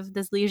instead of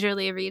this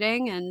leisurely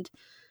reading? And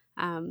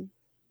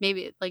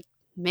maybe like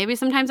maybe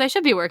sometimes I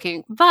should be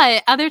working,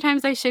 but other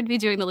times I should be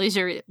doing the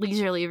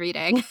leisurely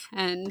reading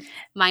and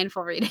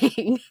mindful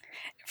reading.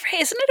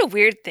 Right. Isn't it a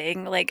weird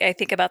thing? Like, I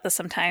think about this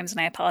sometimes,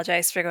 and I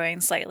apologize for going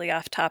slightly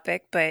off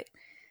topic, but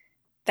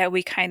that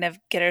we kind of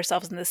get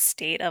ourselves in this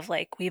state of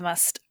like, we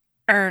must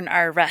earn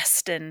our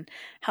rest, and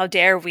how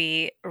dare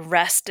we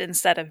rest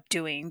instead of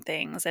doing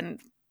things, and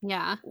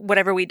Yeah.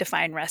 whatever we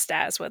define rest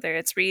as, whether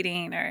it's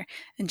reading or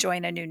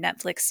enjoying a new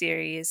Netflix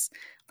series.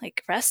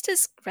 Like, rest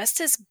is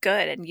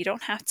good, and you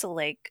don't have to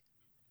like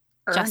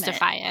earn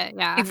Justify it.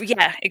 Yeah.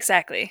 Yeah,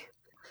 exactly.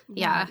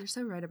 Yeah. You're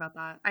so right about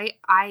that.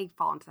 I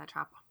fall into that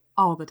trap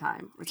all the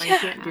time. It's like, I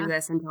can't do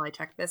this until I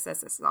check this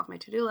is off my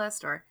to-do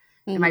list, or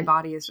and my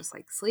body is just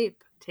like,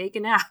 sleep, take a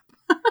nap.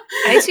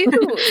 I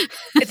do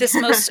this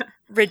most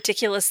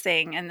ridiculous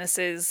thing, and this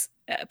is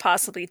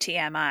possibly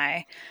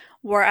TMI,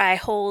 where I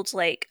hold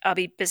like, I'll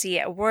be busy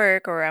at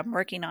work or I'm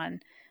working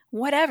on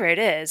whatever it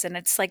is, and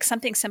it's like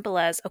something simple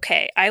as,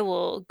 okay, I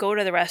will go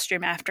to the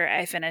restroom after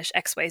I finish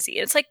XYZ.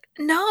 It's like,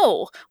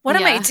 no, what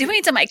am I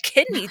doing to my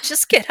kidney?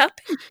 Just get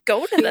up and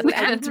go to the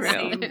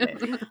bathroom.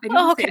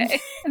 Okay.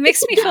 It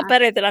makes me feel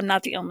better that I'm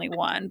not the only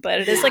one, but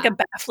it is like a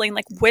baffling,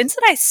 like, when did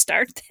I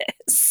start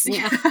this?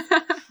 Yeah.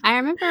 I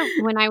remember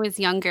when I was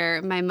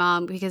younger, my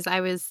mom, because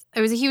I was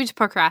a huge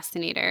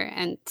procrastinator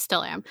and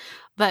still am,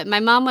 but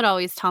my mom would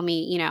always tell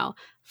me, you know,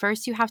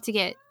 first you have to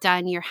get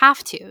done your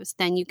have tos,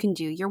 then you can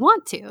do your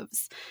want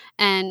tos.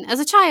 And as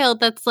a child,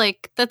 that's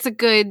a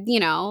good,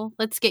 you know,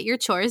 let's get your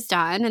chores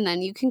done and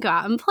then you can go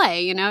out and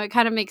play, you know, it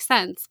kind of makes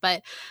sense.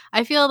 But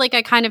I feel like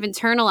I kind of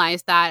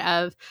internalized that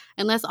of,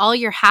 unless all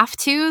your have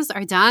tos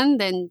are done,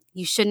 then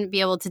you shouldn't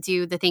be able to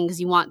do the things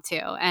you want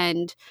to.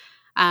 And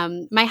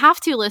my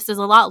have-to list is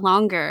a lot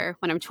longer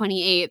when I'm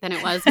 28 than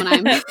it was when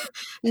I'm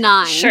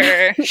 9.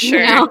 Sure.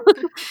 You know?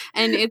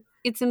 And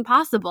it's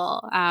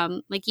impossible.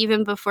 Like,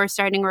 even before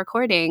starting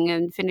recording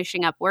and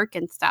finishing up work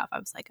and stuff, I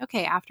was like,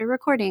 okay, after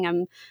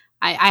recording,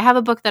 I have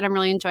a book that I'm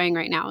really enjoying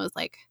right now. I was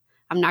like,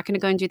 I'm not going to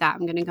go and do that.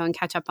 I'm going to go and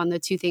catch up on the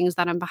 2 things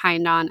that I'm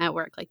behind on at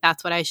work. Like,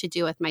 that's what I should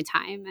do with my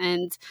time.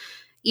 And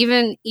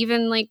even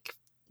like,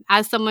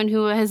 as someone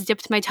who has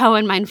dipped my toe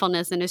in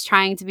mindfulness and is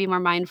trying to be more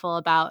mindful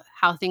about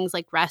how things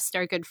like rest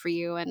are good for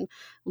you and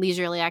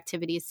leisurely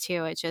activities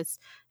too,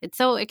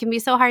 it can be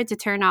so hard to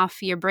turn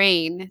off your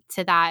brain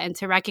to that and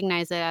to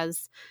recognize it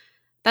as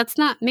that's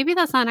not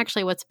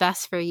actually what's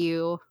best for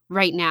you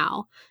right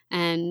now.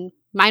 And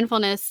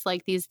mindfulness,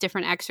 like these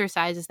different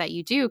exercises that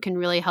you do, can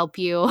really help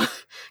you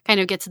kind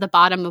of get to the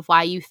bottom of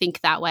why you think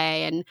that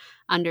way and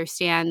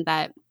understand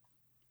that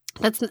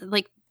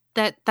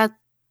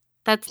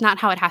that's not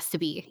how it has to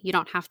be. You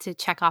don't have to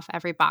check off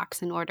every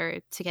box in order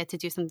to get to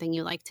do something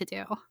you like to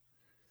do.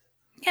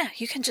 Yeah,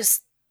 you can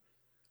just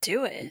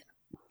do it.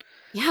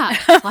 Yeah.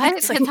 What?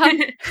 It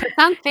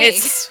sounds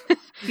fake.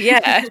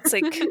 It's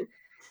like,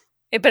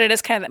 but it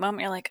is kind of that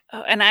moment you're like,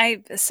 oh, and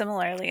I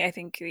similarly, I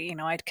think, you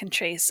know, I can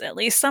trace at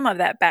least some of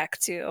that back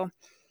to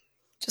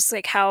just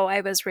like how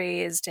I was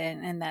raised,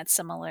 and that's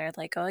similar,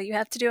 like, oh, you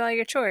have to do all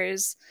your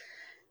chores.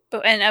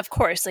 But, and of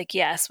course, like,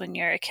 yes, when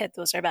you're a kid,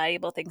 those are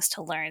valuable things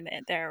to learn.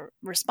 They're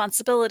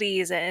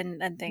responsibilities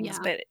and things. Yeah.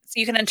 But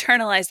you can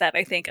internalize that,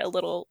 I think, a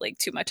little like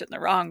too much in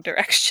the wrong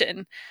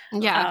direction.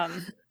 Yeah.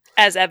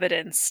 As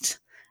evidenced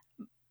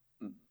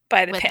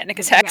by the panic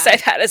attacks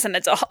I've had as an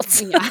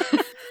adult. Yeah.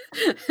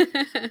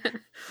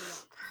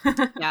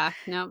 Yeah,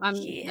 no,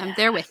 I'm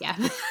there with you.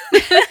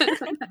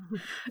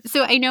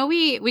 So I know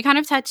we kind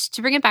of touched,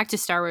 to bring it back to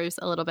Star Wars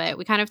a little bit,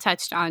 we kind of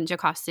touched on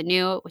Jocasta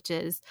Nu, which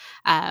is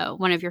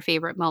one of your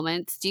favorite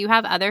moments. Do you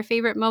have other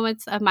favorite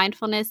moments of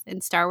mindfulness in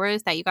Star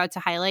Wars that you got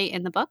to highlight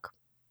in the book?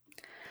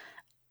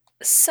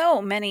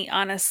 So many,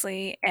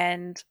 honestly,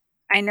 and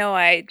I know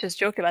I just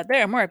joked about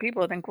there are more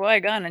people than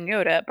Qui-Gon and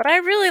Yoda, but I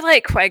really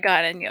like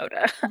Qui-Gon and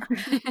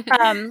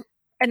Yoda.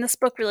 And this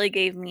book really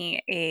gave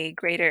me a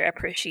greater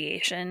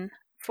appreciation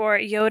for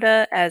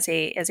Yoda as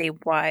a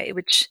why,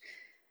 which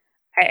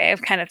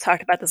I've kind of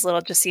talked about this a little.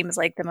 It just seems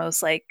like the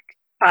most like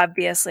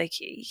obvious, like,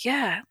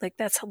 yeah, like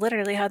that's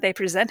literally how they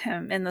present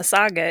him in the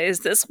saga, is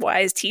this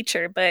wise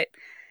teacher. But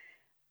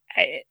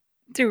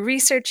through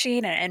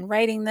researching and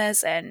writing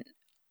this, and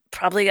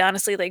probably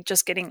honestly like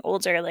just getting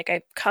older, like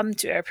I've come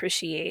to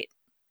appreciate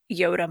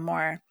Yoda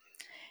more.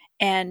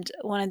 And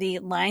one of the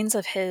lines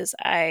of his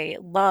I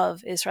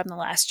love is from The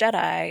Last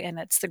Jedi, and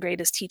it's, the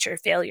greatest teacher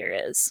failure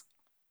is.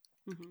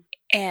 Mm-hmm.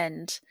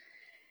 And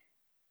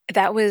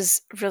that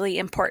was really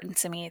important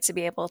to me to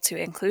be able to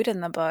include in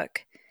the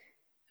book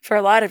for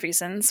a lot of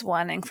reasons.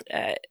 One,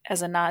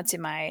 as a nod to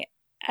my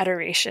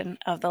adoration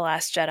of The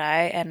Last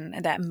Jedi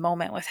and that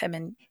moment with him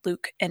and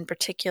Luke in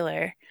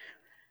particular.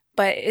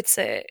 But it's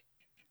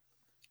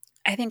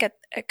I think a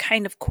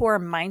kind of core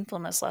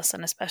mindfulness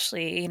lesson,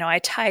 especially, you know, I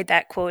tied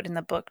that quote in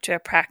the book to a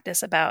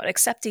practice about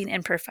accepting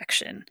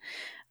imperfection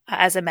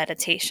as a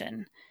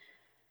meditation.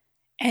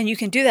 And you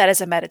can do that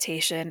as a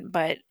meditation,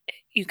 but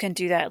you can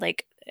do that,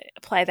 like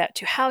apply that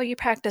to how you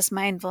practice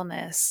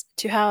mindfulness,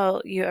 to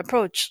how you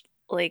approach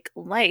like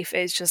life.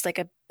 Is just like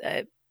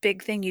a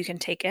big thing you can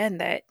take in,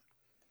 that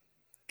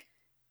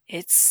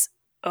it's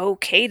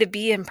okay to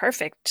be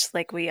imperfect,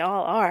 like we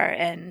all are,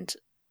 and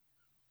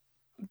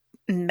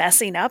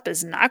messing up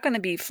is not going to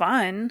be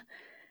fun.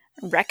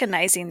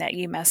 Recognizing that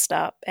you messed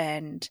up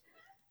and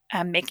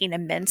making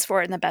amends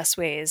for it in the best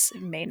ways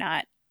may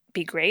not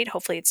be great.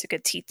 Hopefully it's a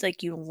good teach,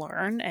 like you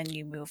learn and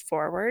you move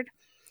forward,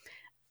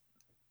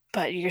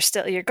 but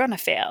you're going to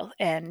fail,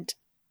 and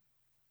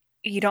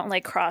you don't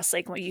like cross,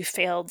 like when you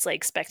failed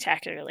like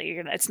spectacularly,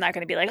 it's not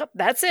going to be like, oh,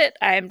 that's it,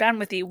 I am done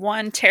with the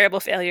one terrible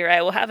failure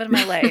I will have in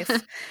my life.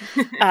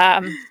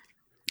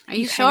 Are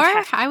you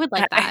sure? I would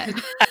like that.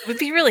 That would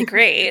be really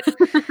great.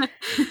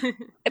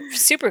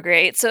 Super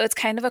great. So it's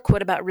kind of a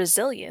quote about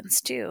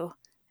resilience too,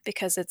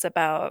 because it's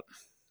about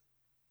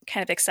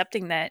kind of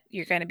accepting that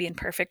you're going to be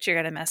imperfect, you're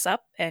going to mess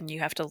up, and you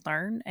have to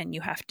learn and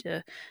you have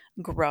to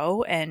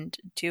grow and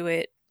do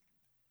it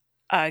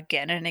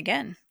again and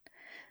again.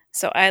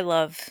 So I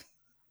love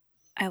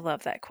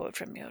that quote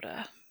from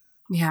Yoda.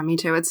 Yeah, me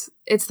too.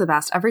 It's the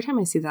best. Every time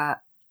I see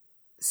that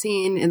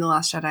scene in The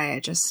Last Jedi, I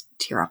just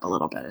tear up a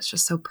little bit. It's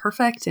just so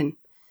perfect and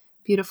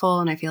beautiful,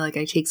 and I feel like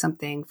I take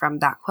something from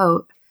that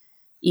quote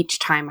each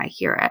time I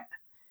hear it,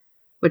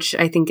 which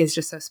I think is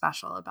just so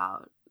special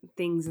about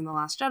things in The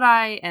Last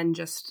Jedi and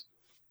just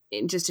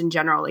in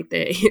general, like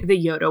the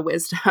Yoda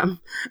wisdom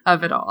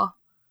of it all.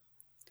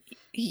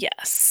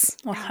 Yes,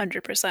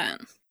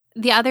 100%.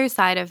 The other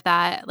side of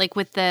that, like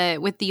with the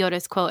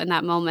Yoda's quote in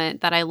that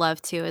moment that I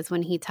love too, is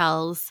when he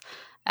tells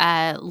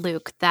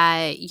Luke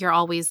that you're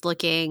always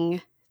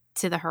looking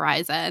to the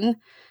horizon,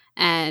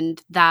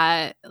 and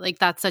that like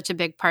that's such a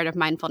big part of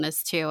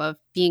mindfulness too, of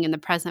being in the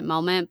present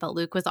moment. But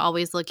Luke was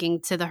always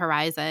looking to the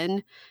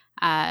horizon,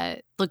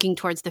 looking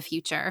towards the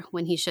future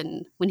when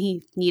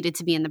he needed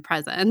to be in the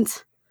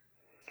present.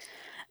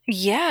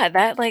 Yeah,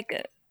 that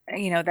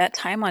that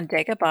time on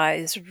Dagobah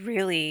is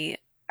really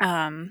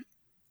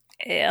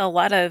a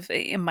lot of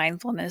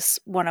mindfulness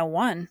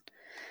 101,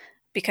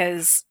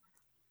 because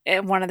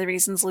one of the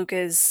reasons Luke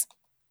is,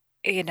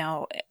 I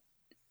don't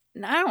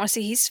want to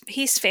say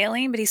he's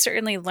failing, but he's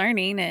certainly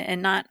learning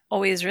and not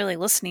always really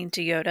listening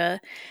to Yoda.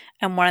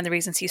 And one of the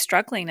reasons he's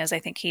struggling is I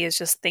think he is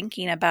just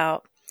thinking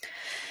about,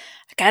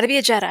 I got to be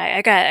a Jedi.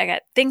 I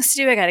got things to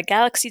do. I got a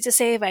galaxy to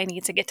save. I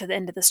need to get to the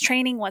end of this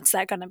training. What's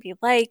that going to be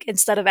like?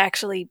 Instead of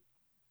actually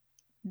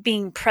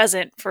being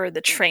present for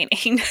the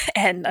training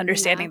and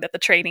understanding that the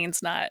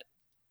training's not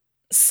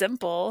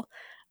simple,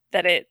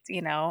 that it,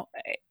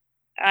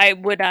 I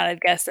would not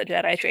have guessed that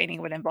Jedi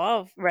training would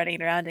involve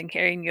running around and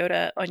carrying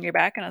Yoda on your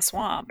back in a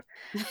swamp.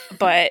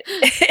 But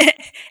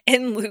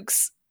in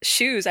Luke's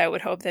shoes, I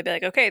would hope they'd be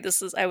like, okay,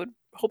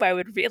 I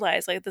would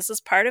realize like this is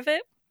part of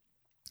it.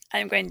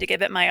 I'm going to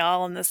give it my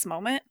all in this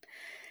moment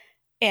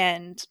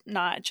and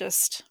not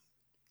just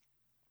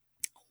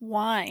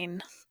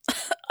whine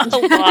a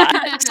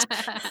lot.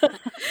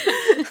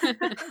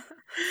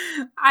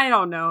 I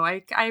don't know.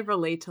 I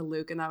relate to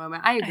Luke in that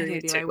moment. I agree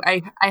with you.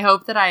 I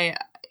hope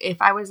that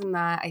if I was in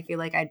that, I feel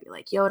like I'd be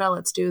like, Yoda,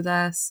 let's do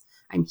this.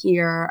 I'm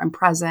here. I'm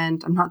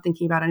present. I'm not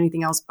thinking about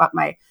anything else but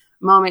my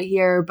moment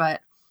here.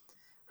 But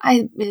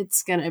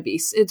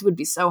it would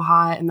be so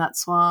hot in that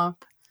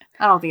swamp.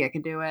 I don't think I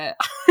could do it.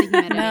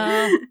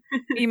 No,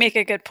 you make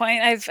a good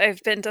point.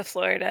 I've been to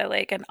Florida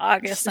like in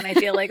August, and I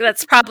feel like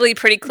that's probably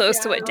pretty close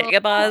to what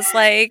Dagobah is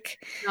like.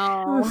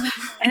 No,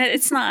 and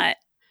it's not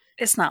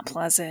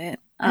pleasant.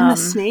 And the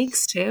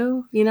snakes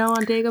too,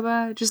 on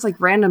Dagobah, just like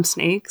random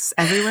snakes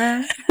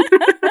everywhere.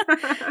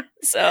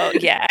 So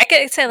yeah, I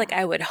could say like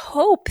I would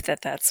hope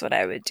that that's what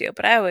I would do,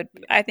 but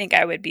I think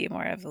I would be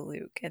more of a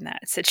Luke in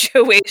that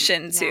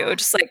situation too. Yeah.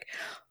 Just like,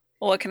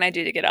 well, what can I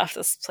do to get off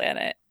this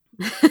planet?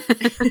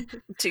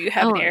 Do you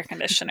have an air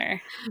conditioner?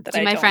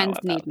 Do my friends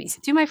need me?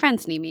 Do my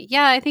friends need me?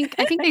 Yeah, I think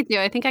they do.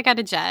 I think I got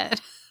a jet.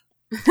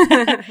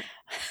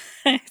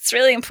 It's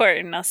really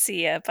important. I'll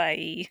see you.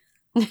 Bye.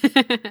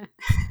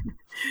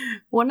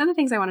 One of the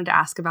things I wanted to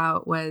ask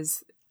about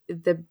was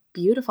the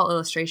beautiful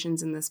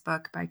illustrations in this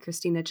book by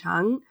Christina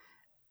Chung.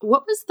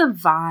 What was the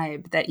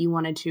vibe that you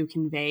wanted to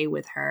convey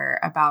with her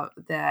about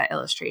the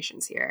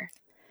illustrations here?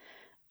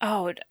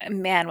 Oh,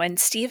 man. When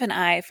Steve and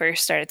I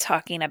first started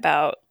talking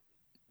about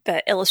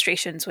the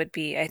illustrations would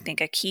be, I think,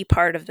 a key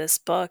part of this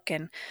book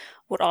and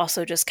would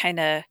also just kind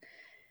of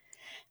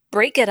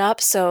break it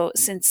up. So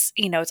since,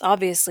 it's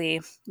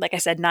obviously, like I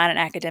said, not an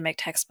academic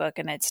textbook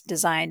and it's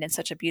designed in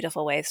such a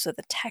beautiful way. So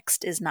the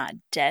text is not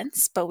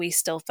dense, but we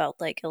still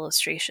felt like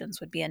illustrations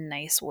would be a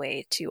nice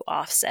way to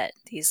offset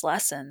these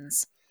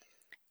lessons.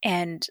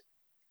 And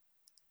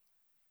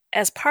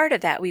as part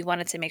of that, we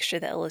wanted to make sure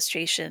that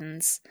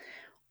illustrations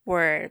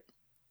were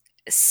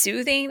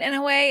soothing in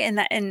a way.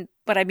 And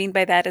what I mean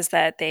by that is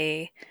that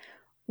they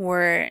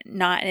were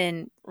not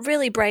in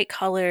really bright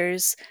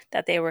colors,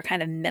 that they were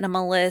kind of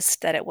minimalist,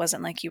 that it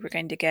wasn't like you were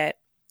going to get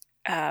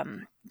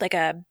like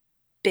a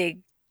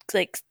big,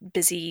 like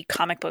busy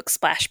comic book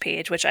splash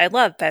page, which I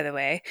love, by the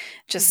way,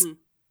 just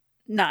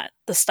not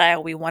the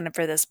style we wanted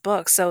for this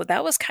book. So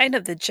that was kind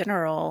of the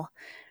general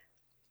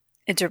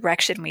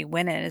direction we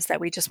went in, is that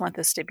we just want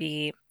this to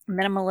be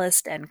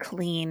minimalist and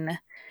clean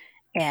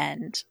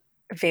and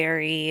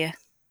very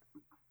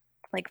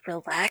like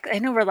relax. I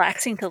know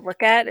relaxing to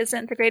look at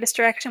isn't the greatest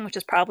direction, which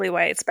is probably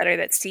why it's better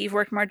that Steve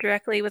worked more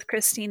directly with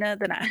Christina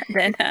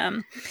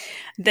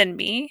than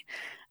me.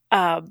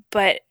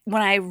 But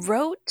when I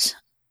wrote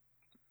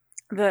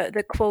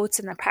the quotes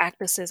and the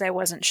practices, I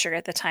wasn't sure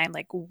at the time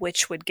like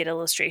which would get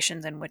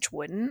illustrations and which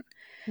wouldn't.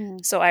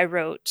 So I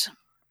wrote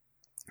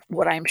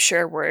what I'm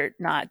sure were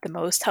not the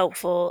most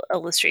helpful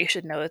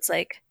illustration notes,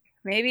 like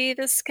maybe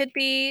this could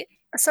be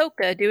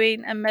Ahsoka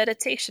doing a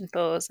meditation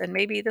pose, and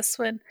maybe this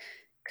one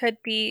could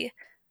be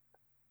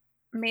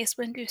Mace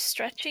Windu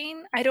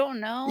stretching. I don't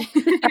know.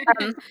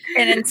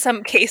 And in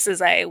some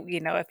cases,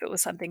 if it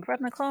was something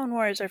from the Clone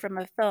Wars or from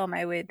a film,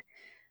 I would,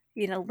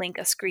 link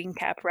a screen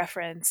cap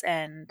reference.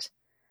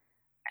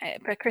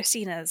 But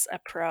Christina's a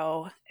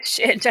pro.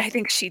 I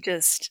think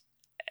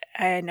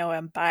I know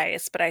I'm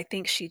biased, but I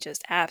think she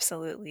just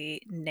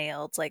absolutely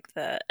nailed like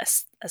the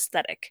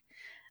aesthetic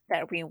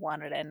that we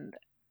wanted. And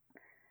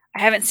I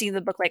haven't seen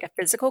the book like a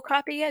physical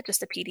copy yet,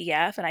 just a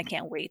PDF, and I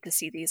can't wait to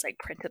see these like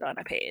printed on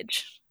a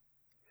page.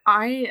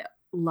 I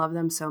love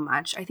them so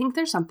much. I think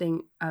there's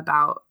something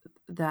about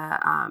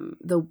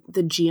the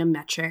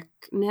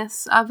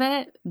geometricness of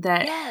it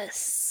that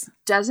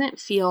doesn't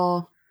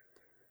feel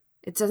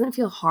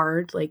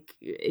hard, like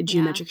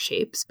geometric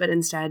shapes, but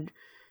instead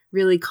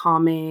really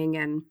calming.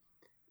 And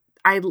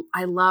I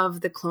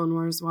love the Clone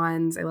Wars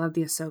ones. I love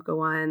the Ahsoka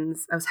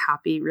ones. I was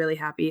really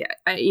happy.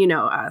 You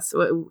know us.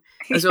 I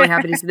was really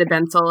happy to see the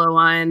Ben Solo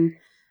one.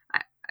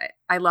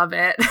 I love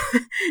it.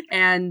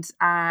 And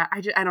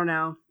I don't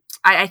know.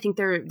 I think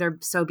they're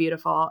so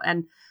beautiful,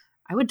 and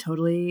I would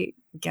totally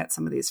get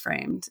some of these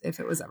framed if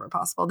it was ever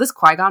possible. This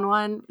Qui-Gon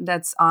one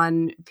that's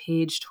on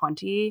page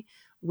 20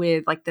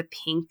 with like the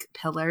pink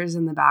pillars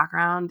in the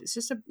background, it's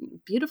just a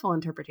beautiful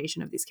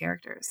interpretation of these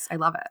characters. I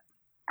love it.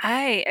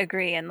 I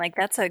agree. And like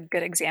that's a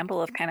good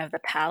example of kind of the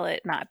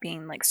palette not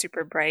being like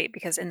super bright,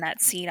 because in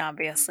that scene,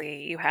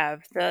 obviously, you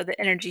have the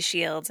energy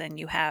shields and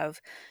you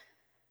have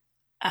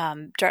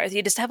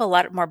you just have a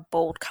lot more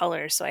bold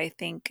colors. So I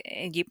think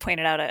you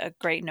pointed out a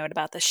great note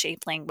about the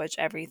shape language.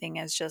 Everything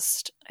is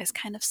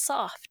kind of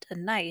soft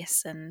and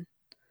nice, and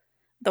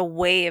the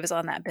waves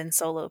on that Ben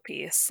Solo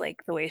piece,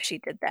 like the way she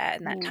did that,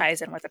 and that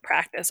ties in with the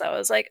practice. I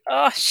was like,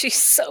 oh, she's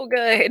so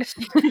good.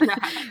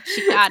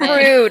 She got it.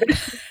 Rude.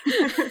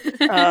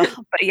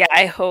 But yeah,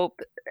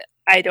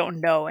 I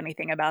don't know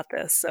anything about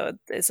this, so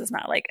this is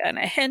not like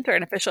a hint or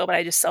an official, but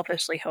I just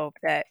selfishly hope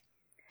that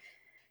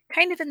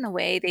kind of in the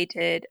way they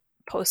did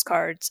a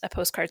postcard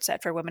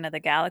set for Women of the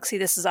Galaxy,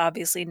 this is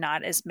obviously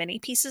not as many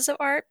pieces of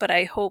art, but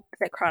I hope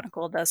that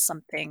Chronicle does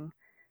something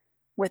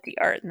with the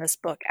art in this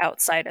book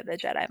outside of the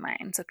Jedi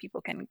Mind so people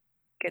can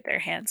get their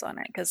hands on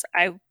it, because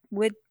I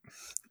would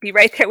be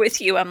right there with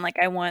you. I'm like,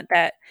 I want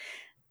that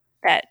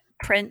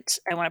print.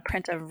 I want a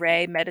print of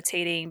Rey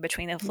meditating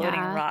between the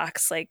floating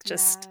rocks. Like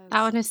just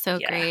that one is so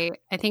great.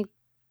 I think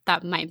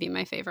that might be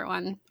my favorite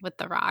one with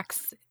the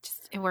rocks.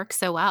 It works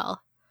so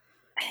well.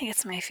 I think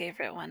it's my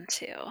favorite one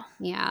too.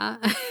 Yeah.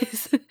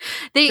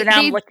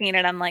 I'm looking at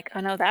it, I'm like, oh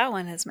no, that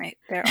one is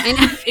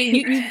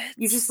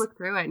you just look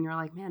through it and you're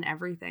like, man,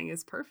 everything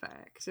is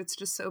perfect. It's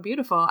just so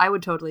beautiful. I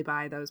would totally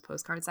buy those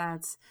postcard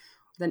sets.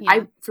 Then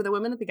for the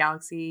Women of the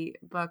Galaxy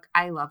book,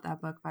 I love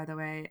that book, by the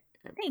way.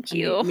 Thank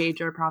you.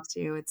 Major props to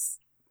you. It's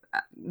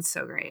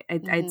so great.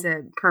 It's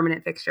a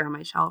permanent fixture on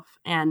my shelf.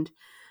 And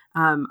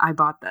I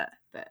bought the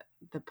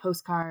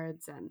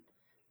postcards, and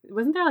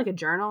wasn't there like a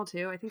journal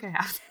too? I think I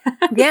have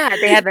that. Yeah,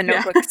 they have a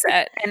notebook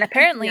set, and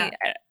apparently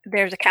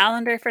there's a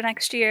calendar for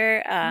next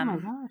year. Oh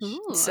my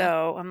gosh!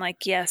 So I'm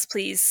like, yes,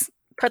 please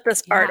put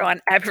this art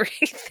on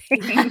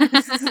everything.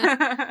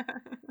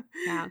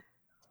 Yeah,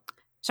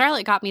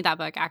 Charlotte got me that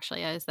book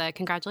actually as the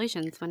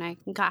congratulations when I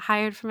got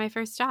hired for my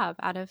first job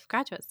out of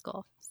graduate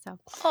school. So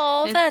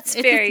that's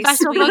very a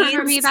special sweet. book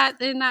for me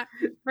in that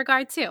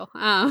regard too.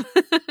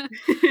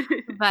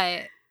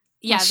 But.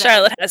 Yeah,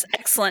 Charlotte has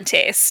excellent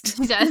taste.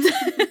 She does.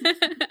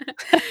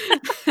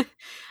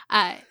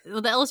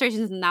 The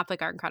illustrations in that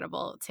book are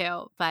incredible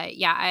too. But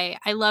yeah,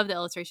 I love the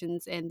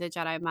illustrations in the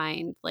Jedi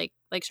Mind. Like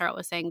Charlotte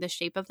was saying, the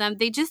shape of them,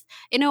 they just,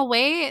 in a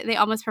way, they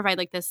almost provide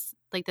like this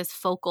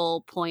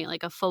focal point,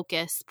 like a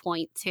focus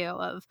point too.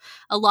 Of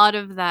a lot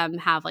of them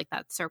have like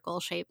that circle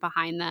shape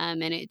behind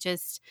them, and it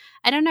just,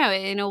 I don't know,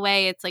 in a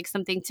way, it's like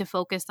something to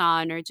focus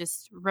on or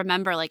just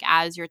remember, like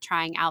as you're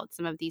trying out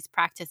some of these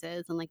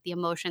practices and like the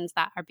emotions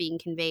that are being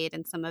conveyed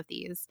in some of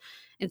these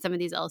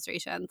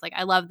illustrations. Like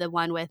I love the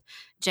one with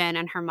Jen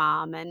and her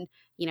mom, and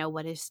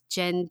what is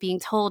Jen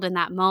being told in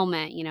that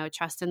moment?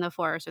 Trust in the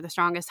Force, or the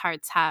strongest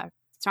hearts have.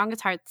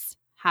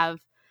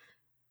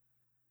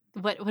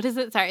 What is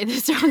it? Sorry, the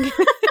strongest.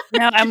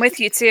 No, I'm with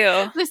you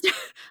too.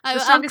 The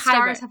strongest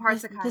stars have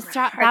hearts of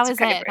Kyber. That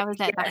was it.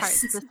 Yes. The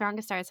hearts. The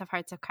strongest stars have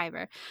hearts of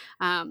Kyber.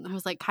 I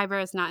was like,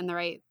 Kyber is not in the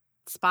right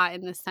spot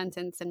in this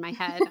sentence in my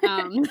head.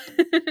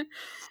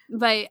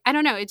 But I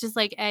don't know. It's just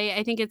like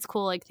I think it's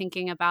cool, like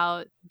thinking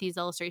about these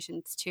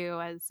illustrations too,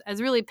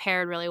 as really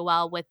paired really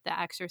well with the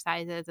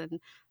exercises and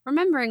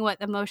remembering what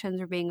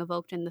emotions are being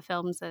evoked in the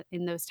films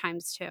in those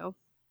times too.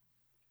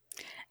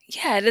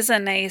 Yeah, it is a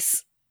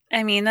nice,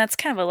 I mean, that's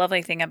kind of a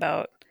lovely thing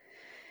about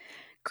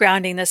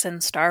grounding this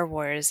in Star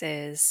Wars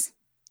is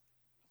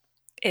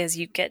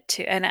you get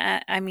to,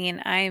 and I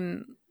mean,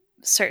 I'm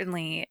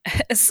certainly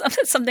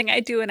something I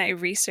do when I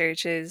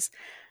research is,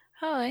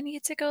 oh, I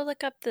need to go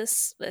look up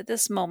this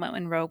moment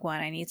in Rogue One.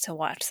 I need to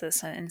watch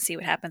this and see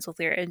what happens with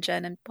Lyra and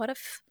Jen. And what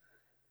if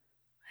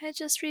I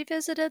just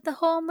revisited the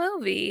whole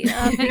movie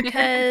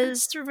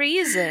because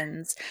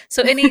reasons?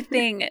 So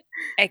anything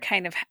I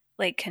kind of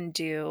like can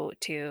do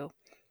to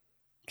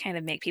kind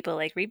of make people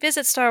like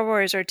revisit Star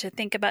Wars or to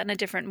think about in a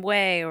different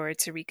way or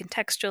to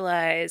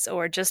recontextualize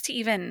or just to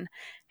even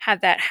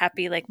have that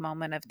happy like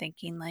moment of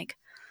thinking like,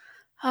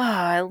 oh,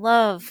 I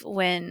love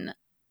when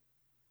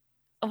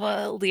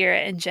Lyra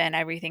and Jen,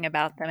 everything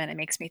about them, and it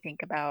makes me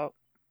think about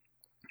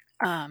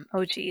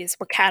oh geez,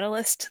 well,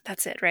 Catalyst,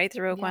 that's it, right?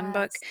 The Rogue One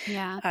book.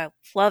 Yeah. I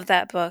love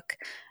that book.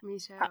 Me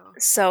too.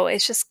 So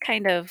it's just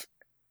kind of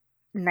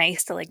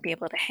nice to like be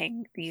able to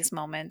hang these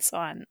moments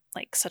on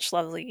like such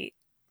lovely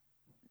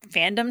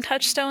fandom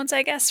touchstones,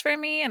 I guess, for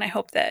me. And I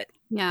hope that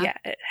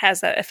it has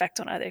that effect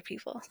on other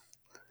people.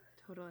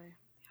 Totally.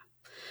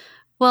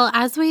 Well,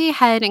 as we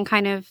head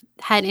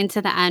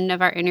into the end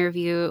of our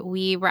interview,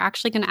 we were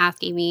actually going to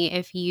ask Amy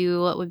if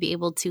you would be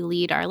able to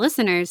lead our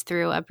listeners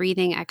through a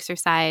breathing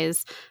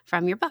exercise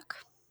from your book.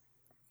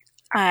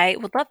 I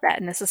would love that.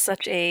 And this is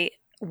such a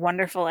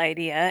wonderful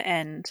idea.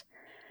 And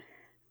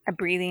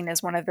breathing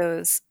is one of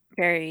those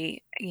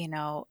very,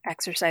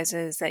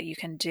 exercises that you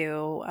can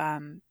do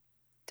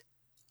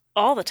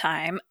all the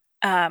time.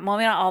 Well,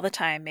 not all the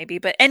time, maybe,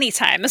 but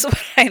anytime is what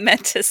I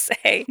meant to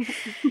say.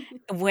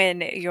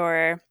 When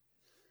you're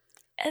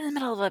in the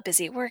middle of a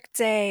busy work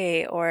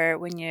day or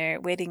when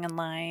you're waiting in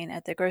line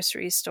at the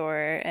grocery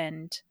store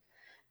and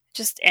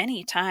just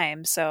any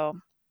time.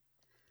 So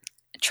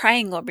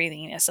triangle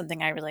breathing is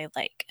something I really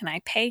like. And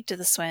I pegged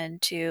this one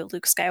to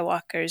Luke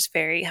Skywalker's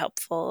very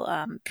helpful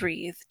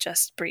Breathe,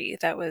 Just Breathe.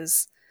 That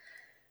was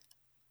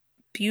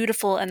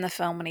beautiful in the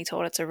film when he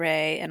told it to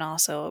Rey, and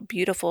also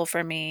beautiful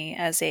for me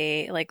as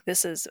a, like,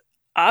 this is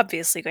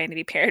obviously going to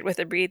be paired with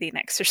a breathing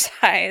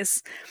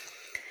exercise.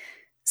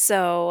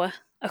 So,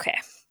 okay,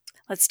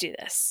 let's do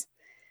this.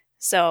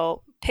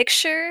 So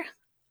picture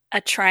a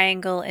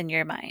triangle in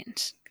your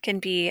mind. It can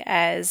be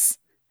as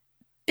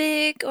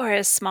big or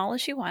as small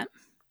as you want.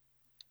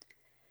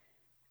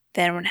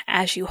 Then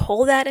as you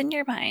hold that in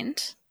your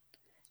mind,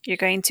 you're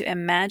going to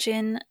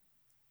imagine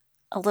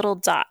a little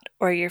dot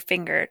or your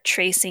finger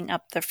tracing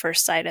up the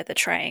first side of the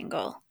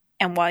triangle.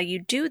 And while you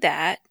do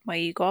that, while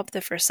you go up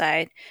the first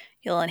side,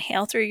 you'll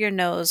inhale through your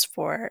nose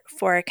for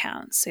 4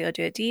 counts. So you'll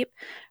do a deep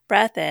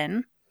breath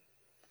in.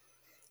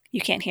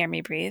 You can't hear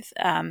me breathe,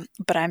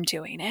 but I'm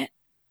doing it.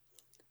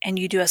 And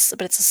you do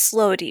but it's a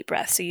slow deep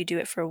breath. So you do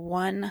it for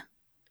 1,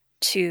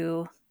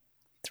 2,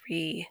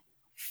 3,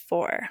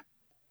 4.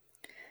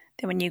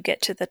 Then when you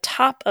get to the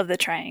top of the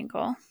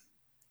triangle,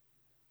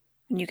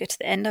 when you get to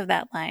the end of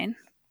that line,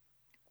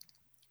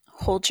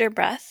 hold your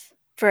breath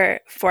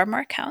for 4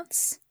 more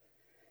counts.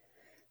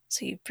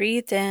 So you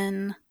breathe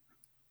in,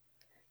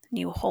 and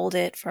you hold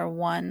it for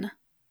 1,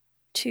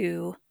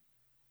 2,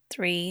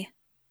 3,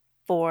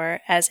 4,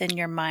 as in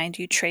your mind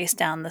you trace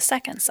down the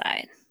second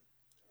side.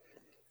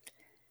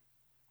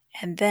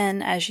 And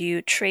then as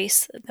you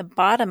trace the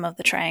bottom of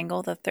the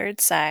triangle, the third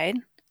side,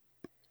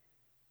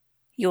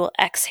 you will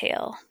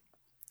exhale.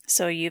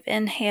 So you've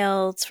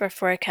inhaled for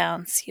 4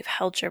 counts, you've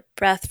held your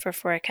breath for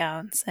 4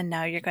 counts, and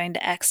now you're going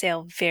to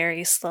exhale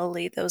very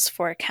slowly those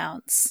 4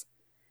 counts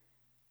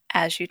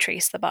as you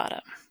trace the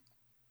bottom.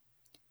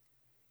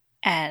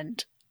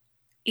 And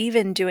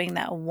even doing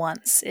that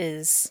once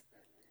is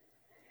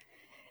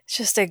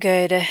just a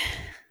good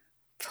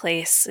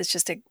place. It's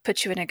just to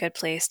put you in a good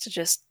place to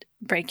just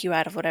break you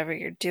out of whatever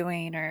you're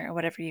doing or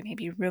whatever you may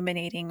be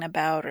ruminating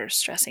about or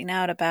stressing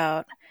out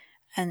about.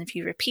 And if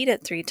you repeat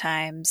it 3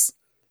 times,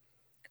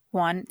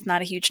 1, it's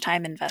not a huge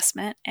time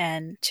investment,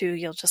 and 2,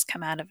 you'll just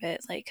come out of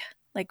it like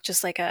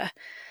just like a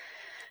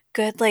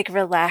good, like,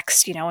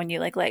 relaxed, when you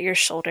like let your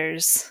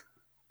shoulders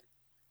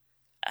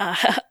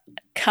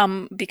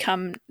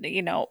become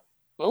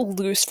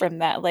loose from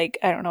that. Like,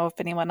 I don't know if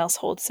anyone else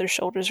holds their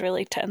shoulders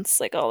really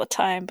tense like all the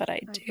time, but I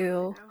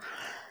do.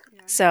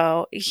 Yeah.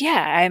 So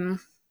yeah,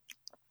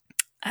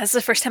 that's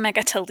the first time I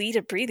got to lead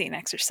a breathing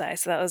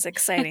exercise. So that was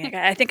exciting.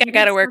 I think I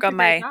got to work on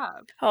my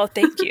job. Oh,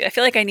 thank you. I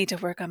feel like I need to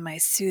work on my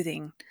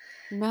soothing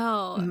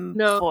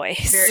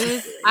voice.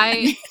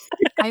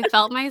 I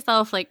felt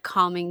myself like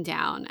calming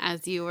down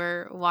as you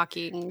were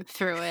walking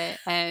through it,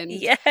 and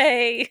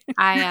yay!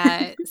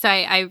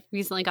 I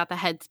recently got the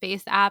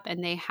Headspace app,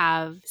 and they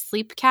have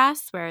sleep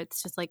casts where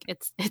it's just like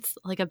it's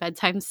like a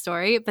bedtime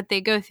story, but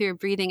they go through a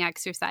breathing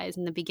exercise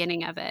in the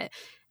beginning of it,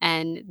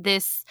 And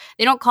this,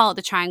 they don't call it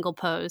the triangle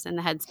pose in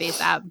the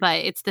Headspace app,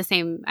 but it's the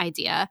same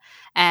idea.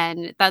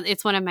 And that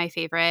it's one of my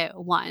favorite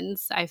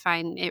ones. I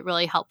find it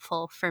really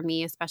helpful for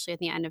me, especially at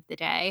the end of the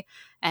day.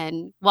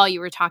 And while you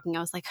were talking,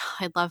 I was like, oh,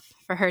 I'd love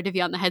for her to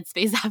be on the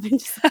Headspace app and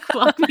just like,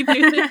 walk me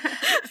through this.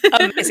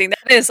 Amazing.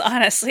 That is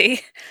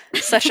honestly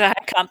such a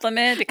high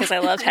compliment, because I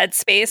love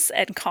Headspace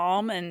and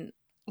Calm, and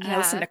I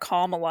listen to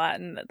Calm a lot.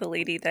 And the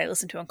lady that I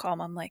listen to on Calm,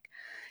 I'm like,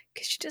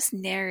 could you just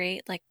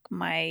narrate like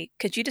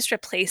could you just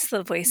replace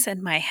the voice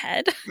in my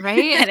head?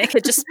 Right. And it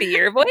could just be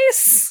your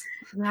voice.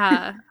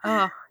 Yeah.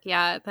 Oh,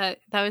 yeah. That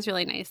was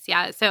really nice.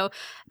 Yeah. So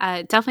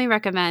definitely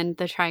recommend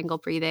the triangle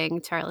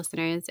breathing to our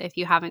listeners if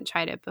you haven't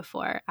tried it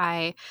before.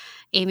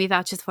 Amy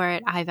vouches for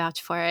it. I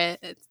vouch for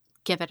it.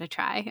 Give it a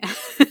try.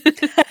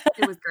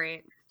 It was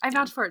great. I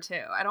vouch for it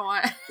too. I don't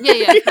want.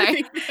 Yeah.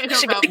 Sorry.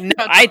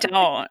 I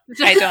don't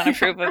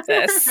approve of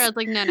this. I was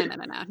like,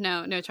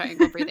 no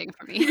triangle breathing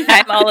for me.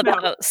 I'm all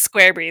about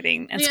square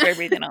breathing and square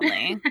breathing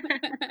only.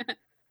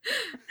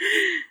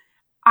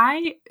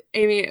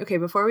 Amy, okay,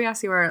 before we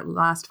ask you our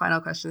last final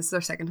question, this is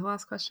our second to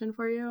last question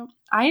for you.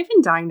 I've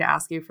been dying to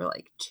ask you for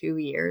like 2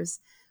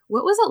 years.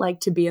 What was it like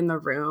to be in the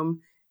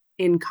room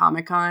in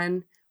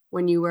Comic-Con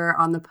when you were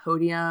on the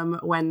podium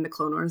when the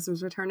Clone Wars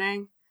was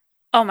returning?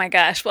 Oh my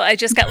gosh. Well, I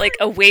just got like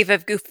a wave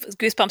of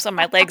goosebumps on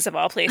my legs of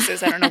all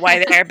places. I don't know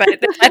why they're, but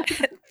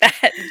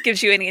that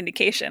gives you any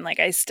indication. Like,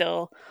 I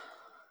still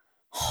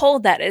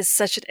hold that as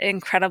such an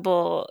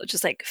incredible,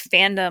 just like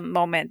fandom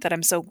moment that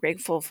I'm so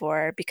grateful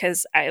for,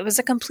 because it was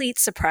a complete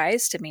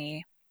surprise to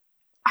me.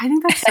 I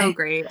think that's so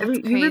great. I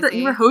mean,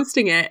 you were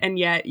hosting it, and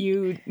yet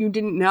you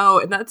didn't know,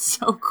 and that's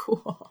so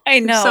cool. I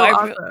know. So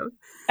awesome.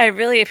 I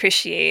really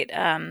appreciate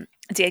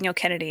Daniel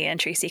Kennedy and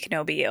Tracy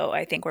Canobio.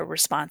 I think were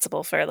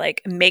responsible for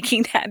like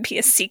making that be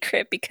a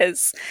secret,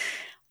 because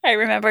I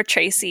remember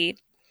Tracy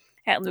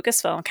at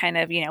Lucasfilm kind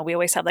of, we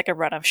always have like a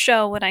run of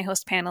show when I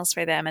host panels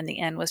for them, and the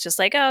end was just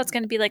like, oh, it's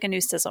going to be like a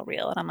new sizzle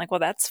reel, and I'm like, well,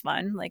 that's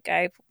fun. Like,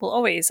 I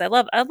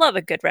love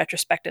a good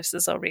retrospective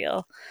sizzle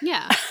reel.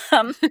 Yeah.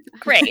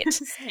 Great.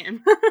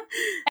 Same.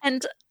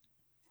 And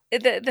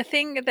the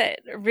thing that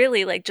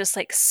really like just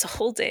like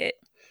sold it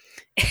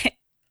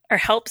or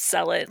helped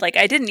sell it, like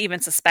I didn't even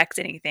suspect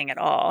anything at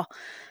all.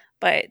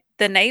 But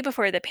the night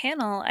before the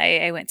panel,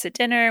 I went to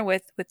dinner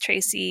with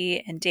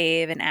Tracy and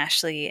Dave and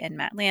Ashley and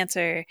Matt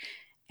Lancer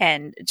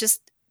and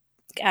just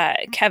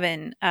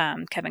Kevin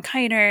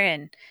Kiner,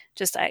 and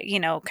just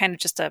kind of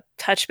just a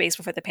touch base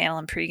before the panel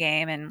and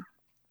pregame. And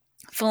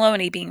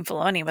Filoni being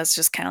Filoni was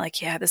just kind of like,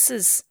 yeah, this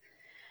is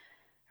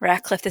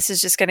Ratcliffe. This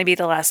is just going to be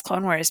the last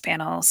Clone Wars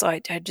panel, so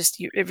it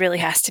really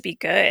has to be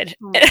good.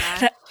 Oh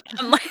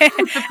I'm like,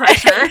 the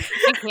pressure,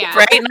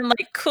 right? And I'm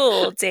like,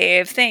 cool,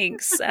 Dave,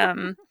 thanks.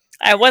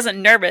 I wasn't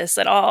nervous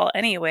at all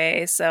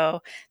anyway,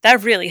 so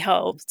that really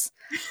helped.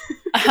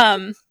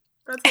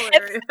 That's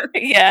hilarious.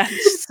 Yeah,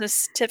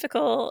 just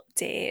typical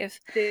Dave.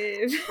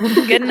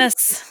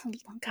 Goodness,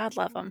 God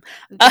love him.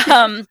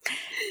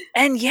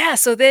 And yeah,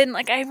 so then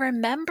like I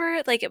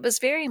remember like it was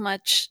very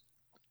much,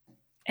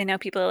 I know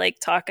people like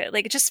talk,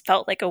 like it just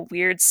felt like a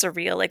weird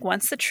surreal. Like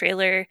once the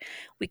trailer,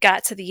 we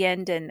got to the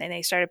end and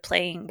they started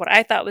playing what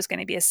I thought was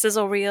going to be a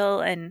sizzle reel,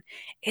 and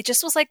it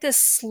just was like this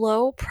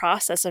slow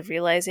process of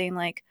realizing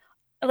like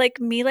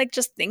me like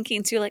just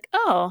thinking too, like,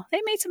 oh,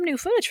 they made some new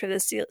footage for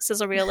this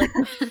sizzle reel. Like,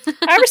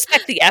 I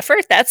respect the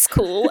effort. That's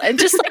cool. And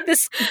just like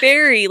this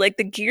very like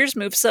the gears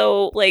move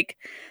so like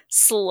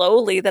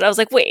slowly that I was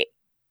like, wait,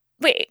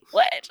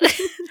 what?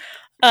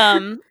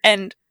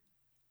 And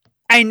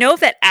I know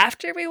that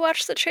after we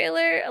watched the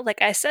trailer,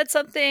 like I said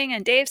something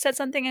and Dave said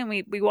something and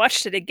we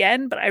watched it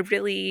again, but I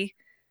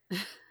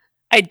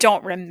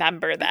don't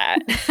remember that.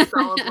 I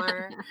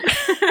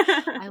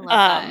love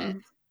that.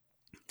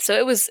 So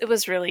it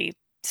was really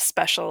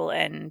special,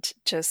 and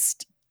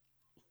just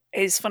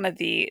is one of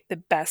the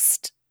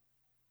best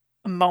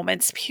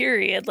moments,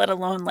 period, let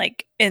alone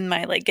like in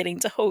my like getting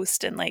to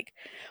host and like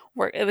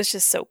work. It was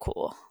just so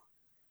cool.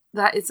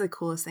 That is the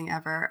coolest thing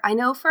ever. I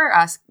know for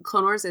us,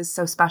 Clone Wars is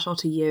so special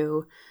to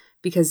you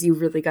because you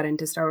really got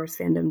into Star Wars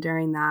fandom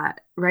during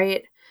that,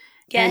 right?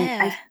 Yeah.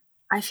 And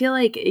I feel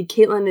like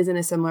Caitlin is in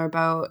a similar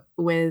boat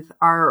with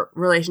our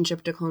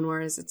relationship to Clone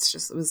Wars. It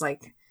was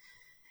like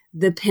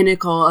the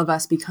pinnacle of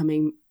us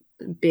becoming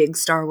big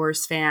Star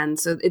Wars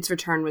fans. So its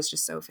return was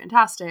just so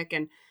fantastic.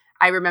 And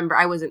I remember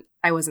I wasn't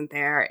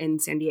there in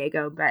San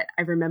Diego, but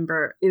I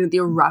remember the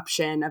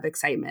eruption of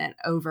excitement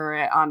over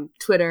it on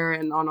Twitter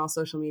and on all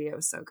social media. It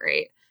was so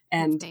great.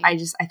 And I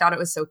thought it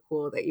was so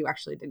cool that you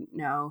actually didn't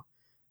know,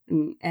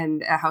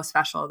 and how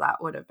special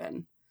that would have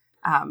been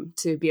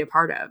to be a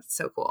part of.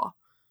 So cool.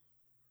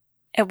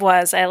 It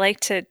was. I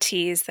like to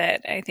tease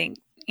that I think,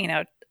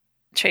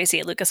 Tracy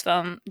at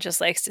Lucasfilm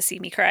just likes to see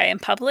me cry in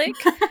public.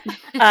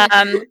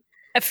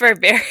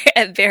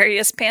 At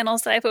various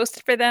panels that I've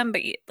hosted for them,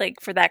 but like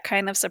for that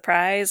kind of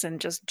surprise and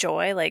just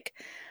joy, like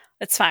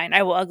It's fine.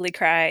 I will ugly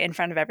cry in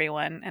front of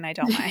everyone, and I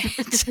don't mind.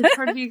 It's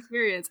part of the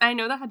experience. I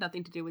know that had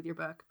nothing to do with your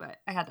book, but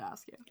I had to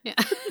ask you. Yeah.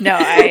 No,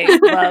 I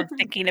love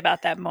thinking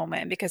about that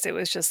moment because it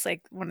was just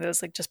like one of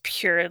those like just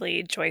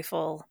purely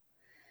joyful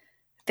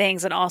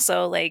things. And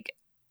also like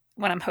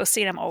when I'm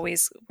hosting, I'm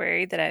always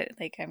worried that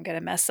I'm going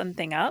to mess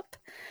something up.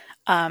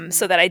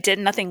 So that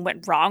nothing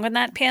went wrong on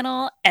that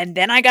panel. And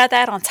then I got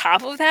that on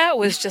top of that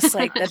was just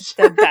like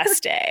the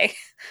best day.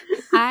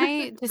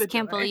 I just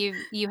can't believe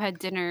you had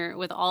dinner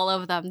with all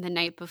of them the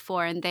night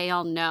before and they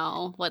all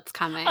know what's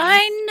coming.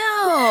 I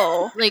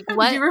know. Like,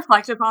 what? Did you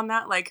reflect upon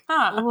that? Like,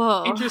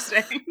 Whoa.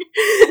 Interesting.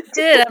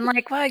 Did. I'm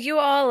like, wow, you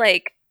all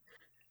like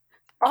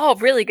all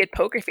really good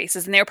poker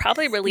faces. And they were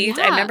probably relieved.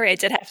 Yeah. I remember I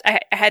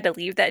had to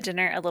leave that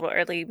dinner a little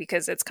early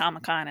because it's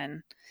Comic-Con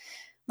and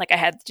like I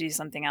had to do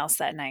something else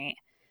that night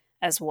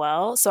as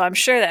well. So I'm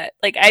sure that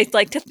like I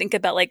like to think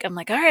about like I'm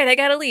like, all right, I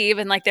gotta leave,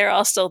 and like they're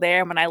all still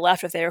there. And when I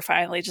left, if they were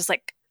finally just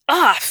like,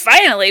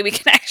 finally we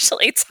can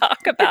actually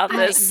talk about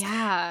this.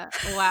 Yeah.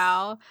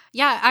 Wow.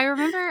 Yeah, I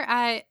remember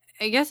I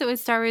guess it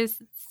was Star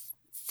Wars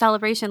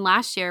Celebration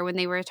last year when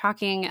they were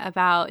talking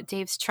about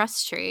Dave's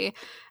trust tree,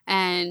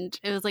 and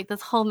it was like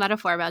this whole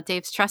metaphor about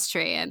Dave's trust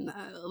tree and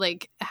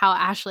like how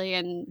Ashley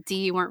and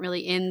Dee weren't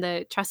really in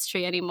the trust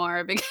tree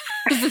anymore because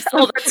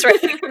that's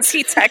right, because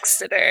he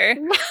texted her.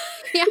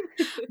 Yeah,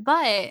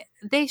 but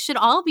they should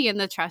all be in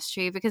the trust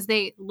tree because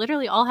they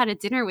literally all had a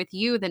dinner with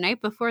you the night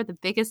before the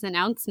biggest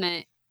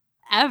announcement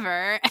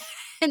ever,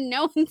 and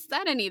no one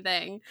said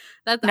anything.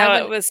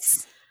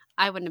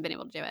 I wouldn't have been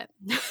able to do it.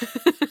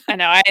 I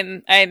know.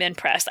 I'm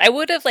impressed. I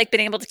would have like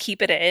been able to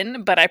keep it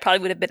in, but I probably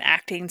would have been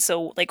acting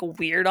so like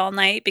weird all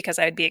night because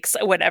I'd be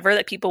whatever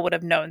that people would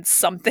have known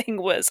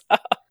something was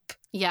up.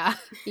 Yeah,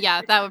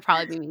 that would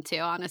probably be me too,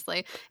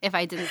 honestly, if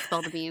I didn't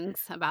spill the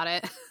beans about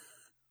it.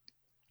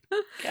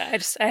 Yeah,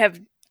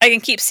 I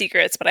can keep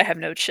secrets, but I have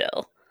no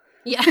chill.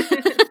 Yeah.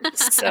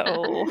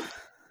 So.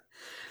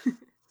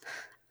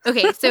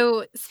 Okay,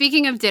 so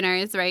speaking of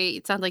dinners, right?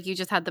 It sounds like you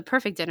just had the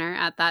perfect dinner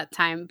at that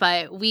time,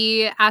 but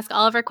we ask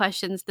all of our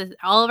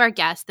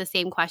guests the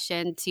same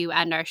question to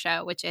end our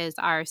show, which is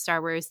our Star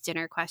Wars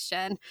dinner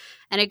question.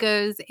 And it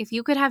goes, if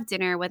you could have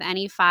dinner with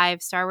any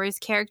 5 Star Wars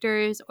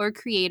characters or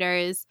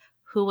creators,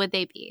 who would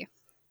they be?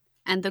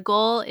 And the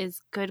goal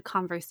is good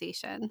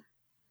conversation.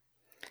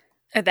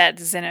 That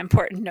is an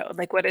important note.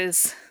 Like, what are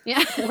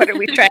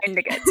we trying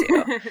to get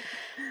to?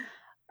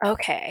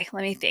 Okay,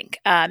 let me think.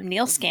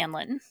 Neil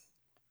Scanlon.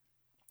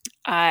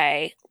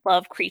 I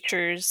love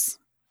creatures.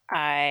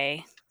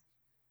 All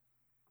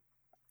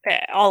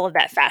of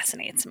that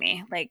fascinates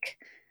me. Like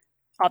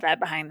all that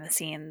behind the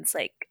scenes,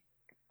 like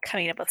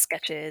coming up with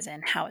sketches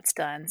and how it's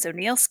done. So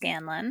Neil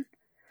Scanlon,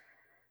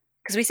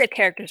 because we said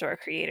characters or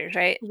creators,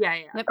 right? Yeah.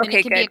 Yep, okay, and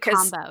it can be a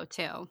combo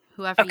too.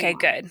 Whoever. Okay, you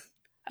want. good.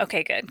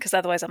 Okay, good. Because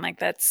otherwise, I'm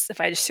like, if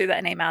I just threw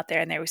that name out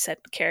there and there we said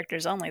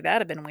characters only,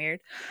 that'd have been weird.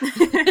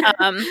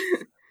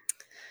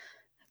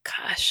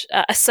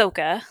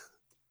 Ahsoka.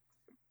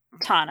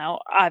 Tano,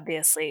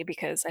 obviously,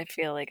 because I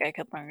feel like I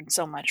could learn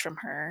so much from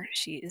her.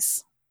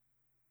 She's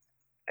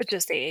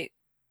just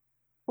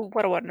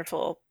what a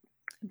wonderful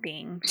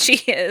being she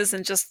is,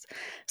 and just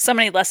so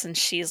many lessons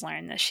she's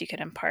learned that she could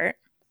impart.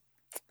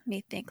 Let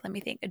me think.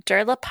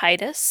 Durla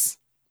Paitis,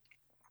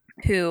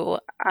 who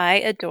I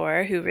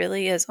adore, who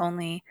really is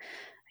only,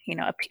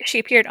 she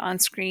appeared on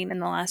screen in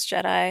The Last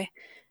Jedi,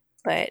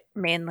 but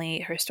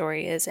mainly her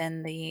story is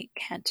in the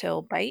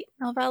Canto Bight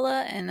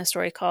novella and a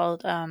story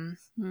called,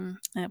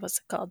 what's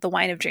it called? The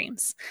Wine of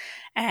Dreams.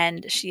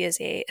 And she is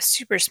a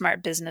super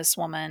smart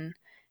businesswoman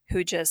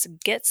who just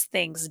gets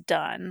things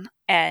done.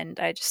 And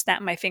I just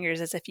snap my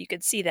fingers as if you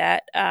could see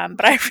that.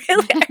 But I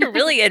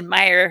really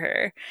admire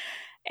her,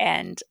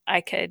 and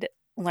I could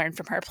learn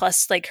from her.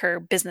 Plus, like, her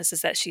business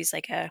is that she's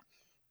like a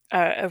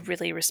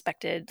really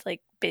respected,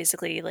 like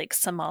basically like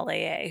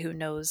sommelier who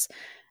knows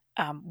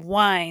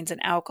wines and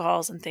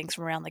alcohols and things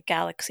from around the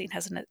galaxy and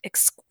has an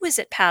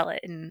exquisite palate.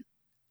 And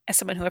as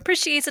someone who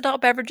appreciates adult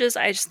beverages,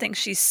 I just think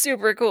she's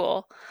super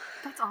cool.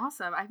 That's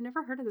awesome. I've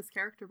never heard of this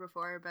character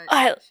before, but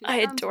I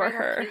adore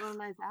her.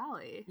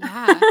 Alley.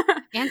 Yeah,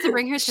 and to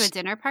bring her to a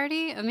dinner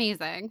party,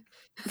 amazing.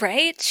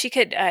 Right? She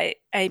could. I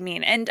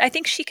mean, and I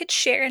think she could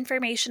share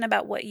information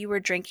about what you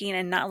were drinking,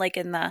 and not like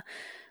in the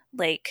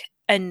like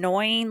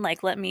annoying,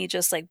 like let me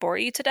just like bore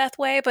you to death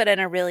way, but in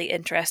a really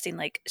interesting,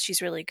 like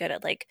she's really good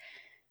at like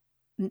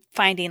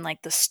finding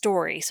like the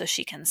story so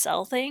she can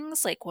sell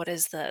things. Like, what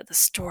is the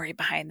story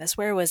behind this?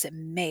 Where was it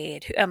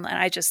made? And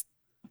I just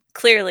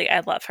clearly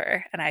I love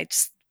her, and I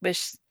just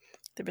wish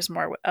there was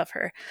more of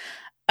her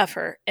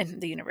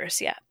in the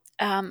universe. Yeah.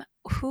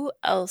 Who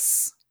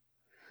else?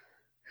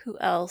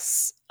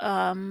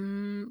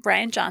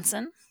 Rian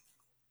Johnson.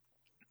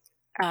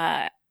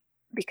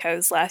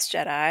 Because Last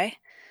Jedi,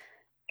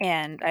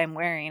 and I'm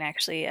wearing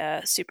actually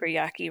a Super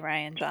Yaki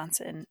Rian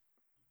Johnson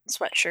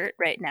sweatshirt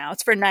right now.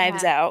 It's for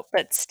Knives Out,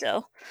 but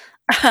still.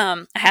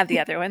 I have the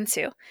other one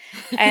too.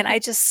 And I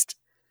just,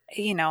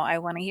 I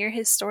want to hear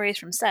his stories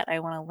from set. I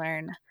want to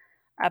learn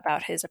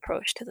about his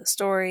approach to the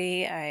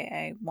story.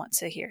 I want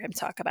to hear him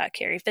talk about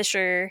Carrie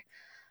Fisher.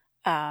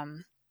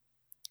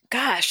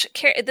 Gosh,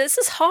 this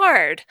is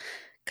hard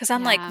because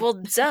I'm like, well,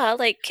 duh,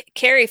 like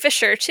Carrie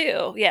Fisher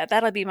too. Yeah,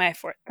 that'll be my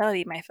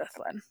fifth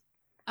one.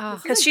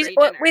 Because she's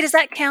wait, does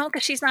that count?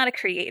 Because she's not a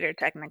creator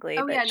technically.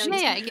 Oh yeah, no,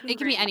 yeah, it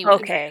can be anyone.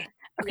 Okay,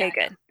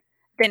 good.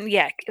 Then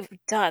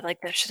duh, like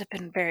that should have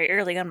been very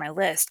early on my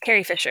list.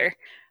 Carrie Fisher,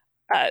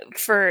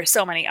 for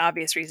so many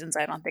obvious reasons,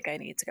 I don't think I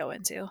need to go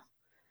into.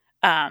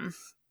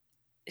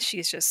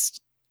 She's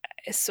just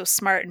so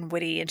smart and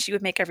witty, and she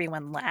would make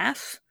everyone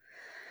laugh.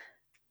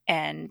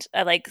 And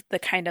I like the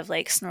kind of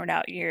like snort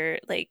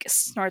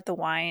the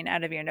wine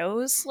out of your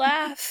nose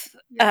laugh.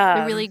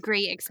 The really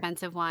great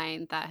expensive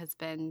wine that has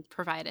been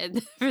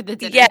provided for the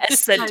dinner.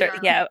 Yes,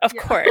 of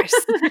course.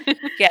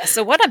 Yeah,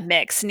 so what a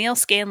mix. Neil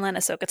Scanlon,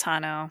 Ahsoka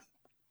Tano,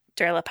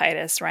 Dara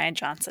Lapidus, Rian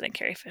Johnson, and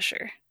Carrie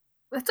Fisher.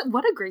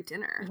 What a great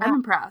dinner. Yeah. I'm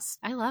impressed.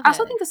 I love it. I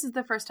also think this is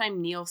the first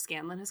time Neil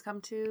Scanlon has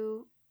come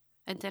to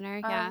a dinner.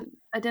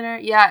 A dinner.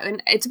 Yeah,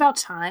 and it's about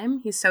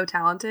time. He's so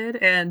talented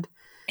and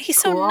he's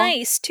cool. So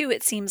nice too.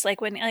 It seems like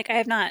when I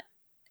have not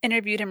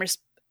interviewed him, or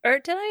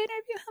did I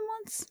interview him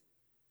once?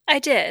 I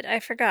did.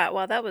 I forgot.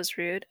 Well, that was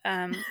rude.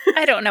 I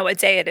don't know what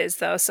day it is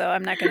though, so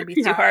I'm not going to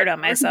be too hard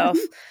on myself.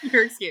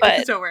 You're excused.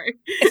 Don't worry.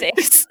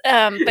 Thanks.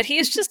 But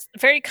he's just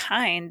very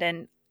kind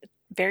and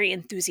very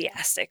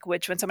enthusiastic.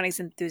 Which when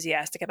somebody's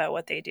enthusiastic about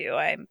what they do,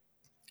 I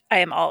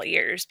am all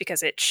ears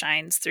because it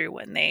shines through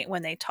when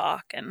they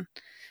talk. And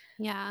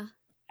yeah,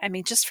 I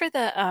mean, just for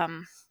the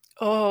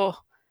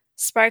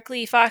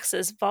Sparkly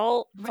Foxes,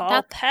 Vulpes?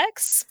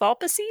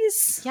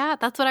 Yeah,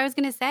 that's what I was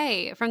going to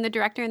say. From the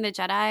director in The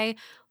Jedi,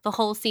 the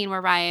whole scene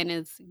where Ryan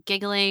is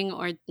giggling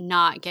or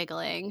not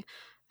giggling,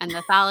 and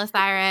the phallus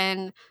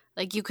siren,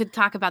 like you could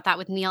talk about that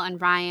with Neil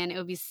and Ryan. It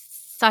would be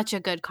such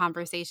a good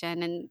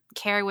conversation, and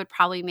Carrie would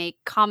probably make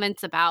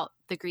comments about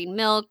the green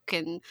milk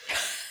and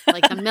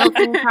like the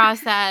milking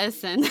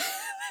process and...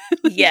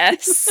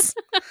 Yes.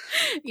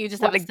 You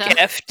just what have a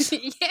gift.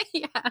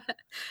 Yeah.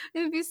 It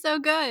would be so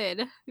good.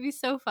 It'd be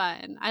so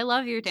fun. I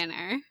love your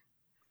dinner.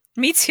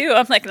 Me too.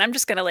 I'm like, and I'm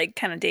just gonna like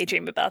kind of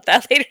daydream about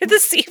that later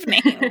this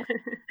evening.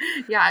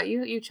 Yeah,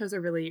 you chose a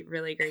really,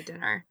 really great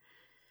dinner.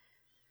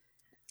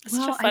 It's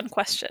such a fun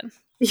question.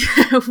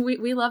 Yeah,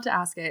 we love to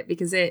ask it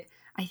because I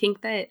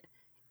think that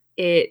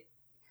it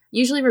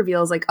usually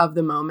reveals like of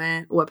the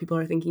moment what people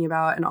are thinking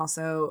about, and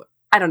also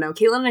I don't know,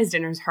 Caitlin and I's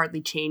dinners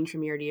hardly change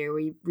from year to year.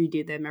 We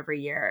redo them every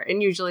year.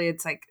 And usually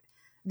it's like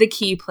the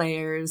key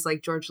players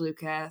like George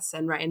Lucas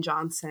and Rian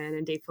Johnson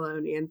and Dave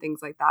Filoni and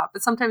things like that.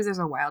 But sometimes there's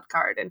a wild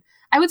card. And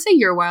I would say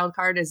your wild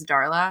card is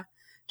Darla,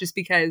 just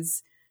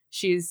because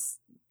she's,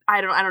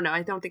 I don't know.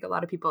 I don't think a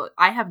lot of people,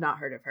 I have not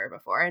heard of her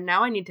before. And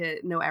now I need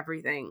to know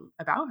everything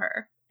about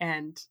her.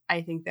 And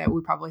I think that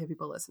we probably have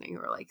people listening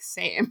who are like,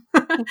 same.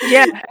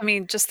 Yeah. I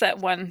mean, just that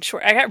one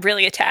short, I got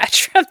really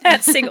attached from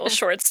that single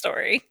short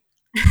story.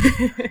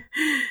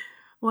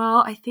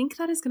 Well, I think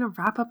that is going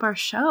to wrap up our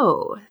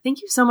show.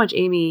 Thank you so much,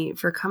 Amy,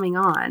 for coming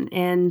on.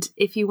 And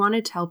if you want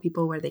to tell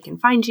people where they can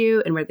find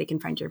you and where they can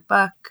find your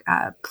book,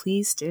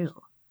 please do.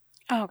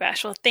 Oh,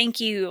 gosh. Well, thank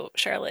you,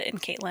 Charlotte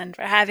and Caitlin,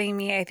 for having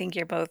me. I think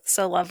you're both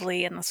so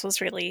lovely, and this was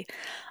really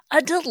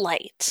a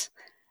delight.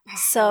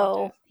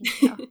 So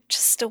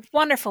just a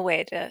wonderful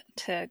way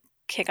to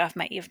kick off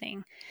my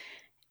evening.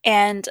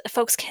 And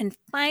folks can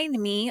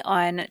find me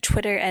on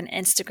Twitter and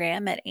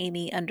Instagram at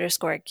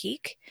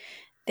Amy_geek.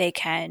 They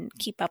can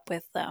keep up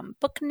with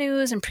book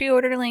news and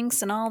pre-order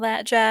links and all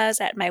that jazz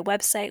at my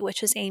website,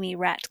 which is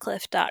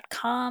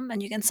amyratcliffe.com.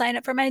 And you can sign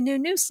up for my new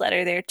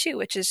newsletter there too,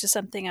 which is just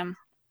something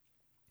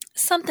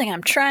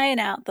I'm trying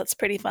out that's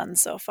pretty fun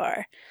so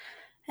far.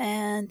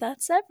 And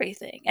that's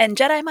everything. And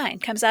Jedi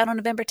Mind comes out on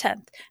November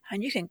 10th,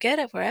 and you can get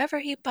it wherever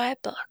you buy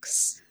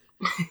books.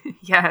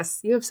 Yes,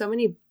 you have so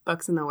many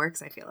books in the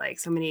works, I feel like.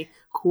 So many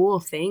cool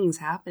things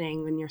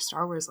happening in your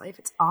Star Wars life.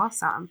 It's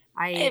awesome.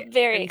 I'm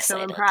very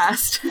excited. So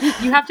impressed.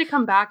 You have to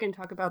come back and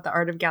talk about The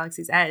Art of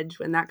Galaxy's Edge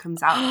when that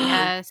comes out.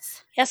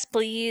 Yes. Yes,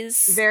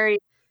 please. Very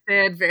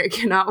excited.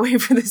 Cannot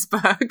wait for this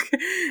book.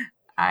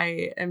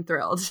 I am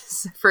thrilled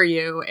for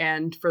you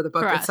and for the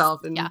book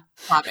itself. And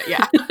love it.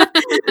 Yeah.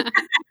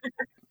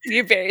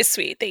 You're very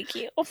sweet. Thank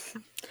you.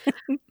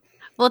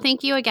 Well,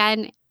 thank you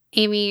again,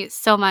 Amy,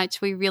 so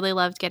much. We really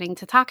loved getting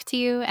to talk to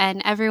you.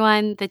 And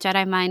everyone, The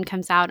Jedi Mind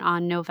comes out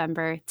on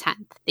November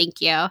 10th.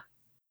 Thank you.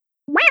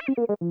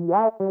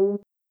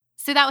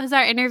 So that was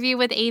our interview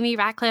with Amy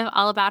Ratcliffe,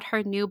 all about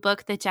her new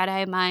book, The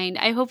Jedi Mind.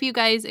 I hope you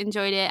guys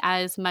enjoyed it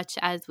as much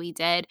as we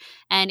did.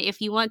 And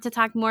if you want to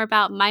talk more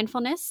about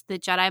mindfulness, The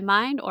Jedi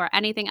Mind, or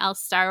anything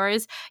else Star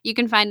Wars, you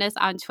can find us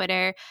on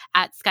Twitter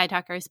at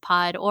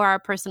SkyTalkersPod or our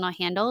personal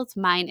handles.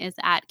 Mine is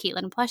at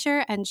Caitlin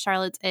Plusher and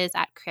Charlotte's is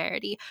at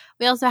Clarity.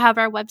 We also have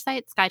our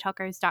website,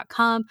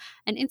 SkyTalkers.com,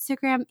 an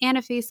Instagram and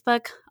a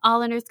Facebook,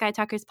 all under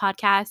SkyTalkers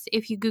Podcast.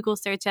 If you Google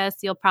search us,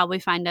 you'll probably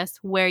find us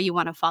where you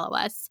want to follow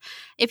us.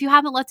 If you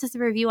haven't, let's us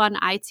a review on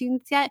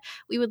iTunes yet,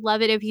 we would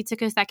love it if you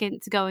took a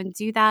second to go and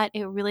do that.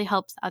 It really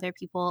helps other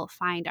people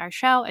find our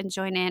show and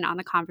join in on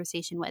the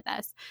conversation with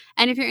us.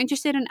 And if you're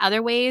interested in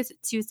other ways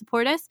to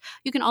support us,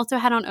 you can also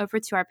head on over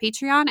to our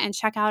Patreon and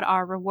check out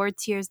our reward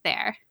tiers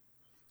there.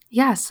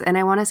 Yes, and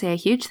I want to say a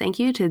huge thank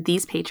you to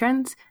these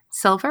patrons: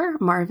 Silver,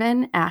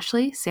 Marvin,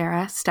 Ashley,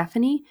 Sarah,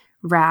 Stephanie,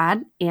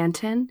 Rad,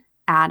 Anton,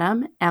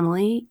 Adam,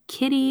 Emily,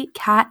 Kitty,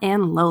 Kat,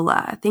 and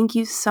Lola. Thank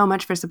you so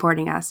much for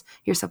supporting us.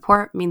 Your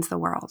support means the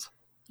world.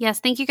 Yes,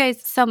 thank you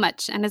guys so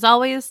much. And as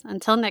always,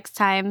 until next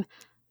time,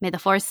 may the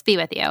force be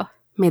with you.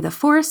 May the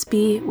force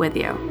be with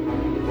you.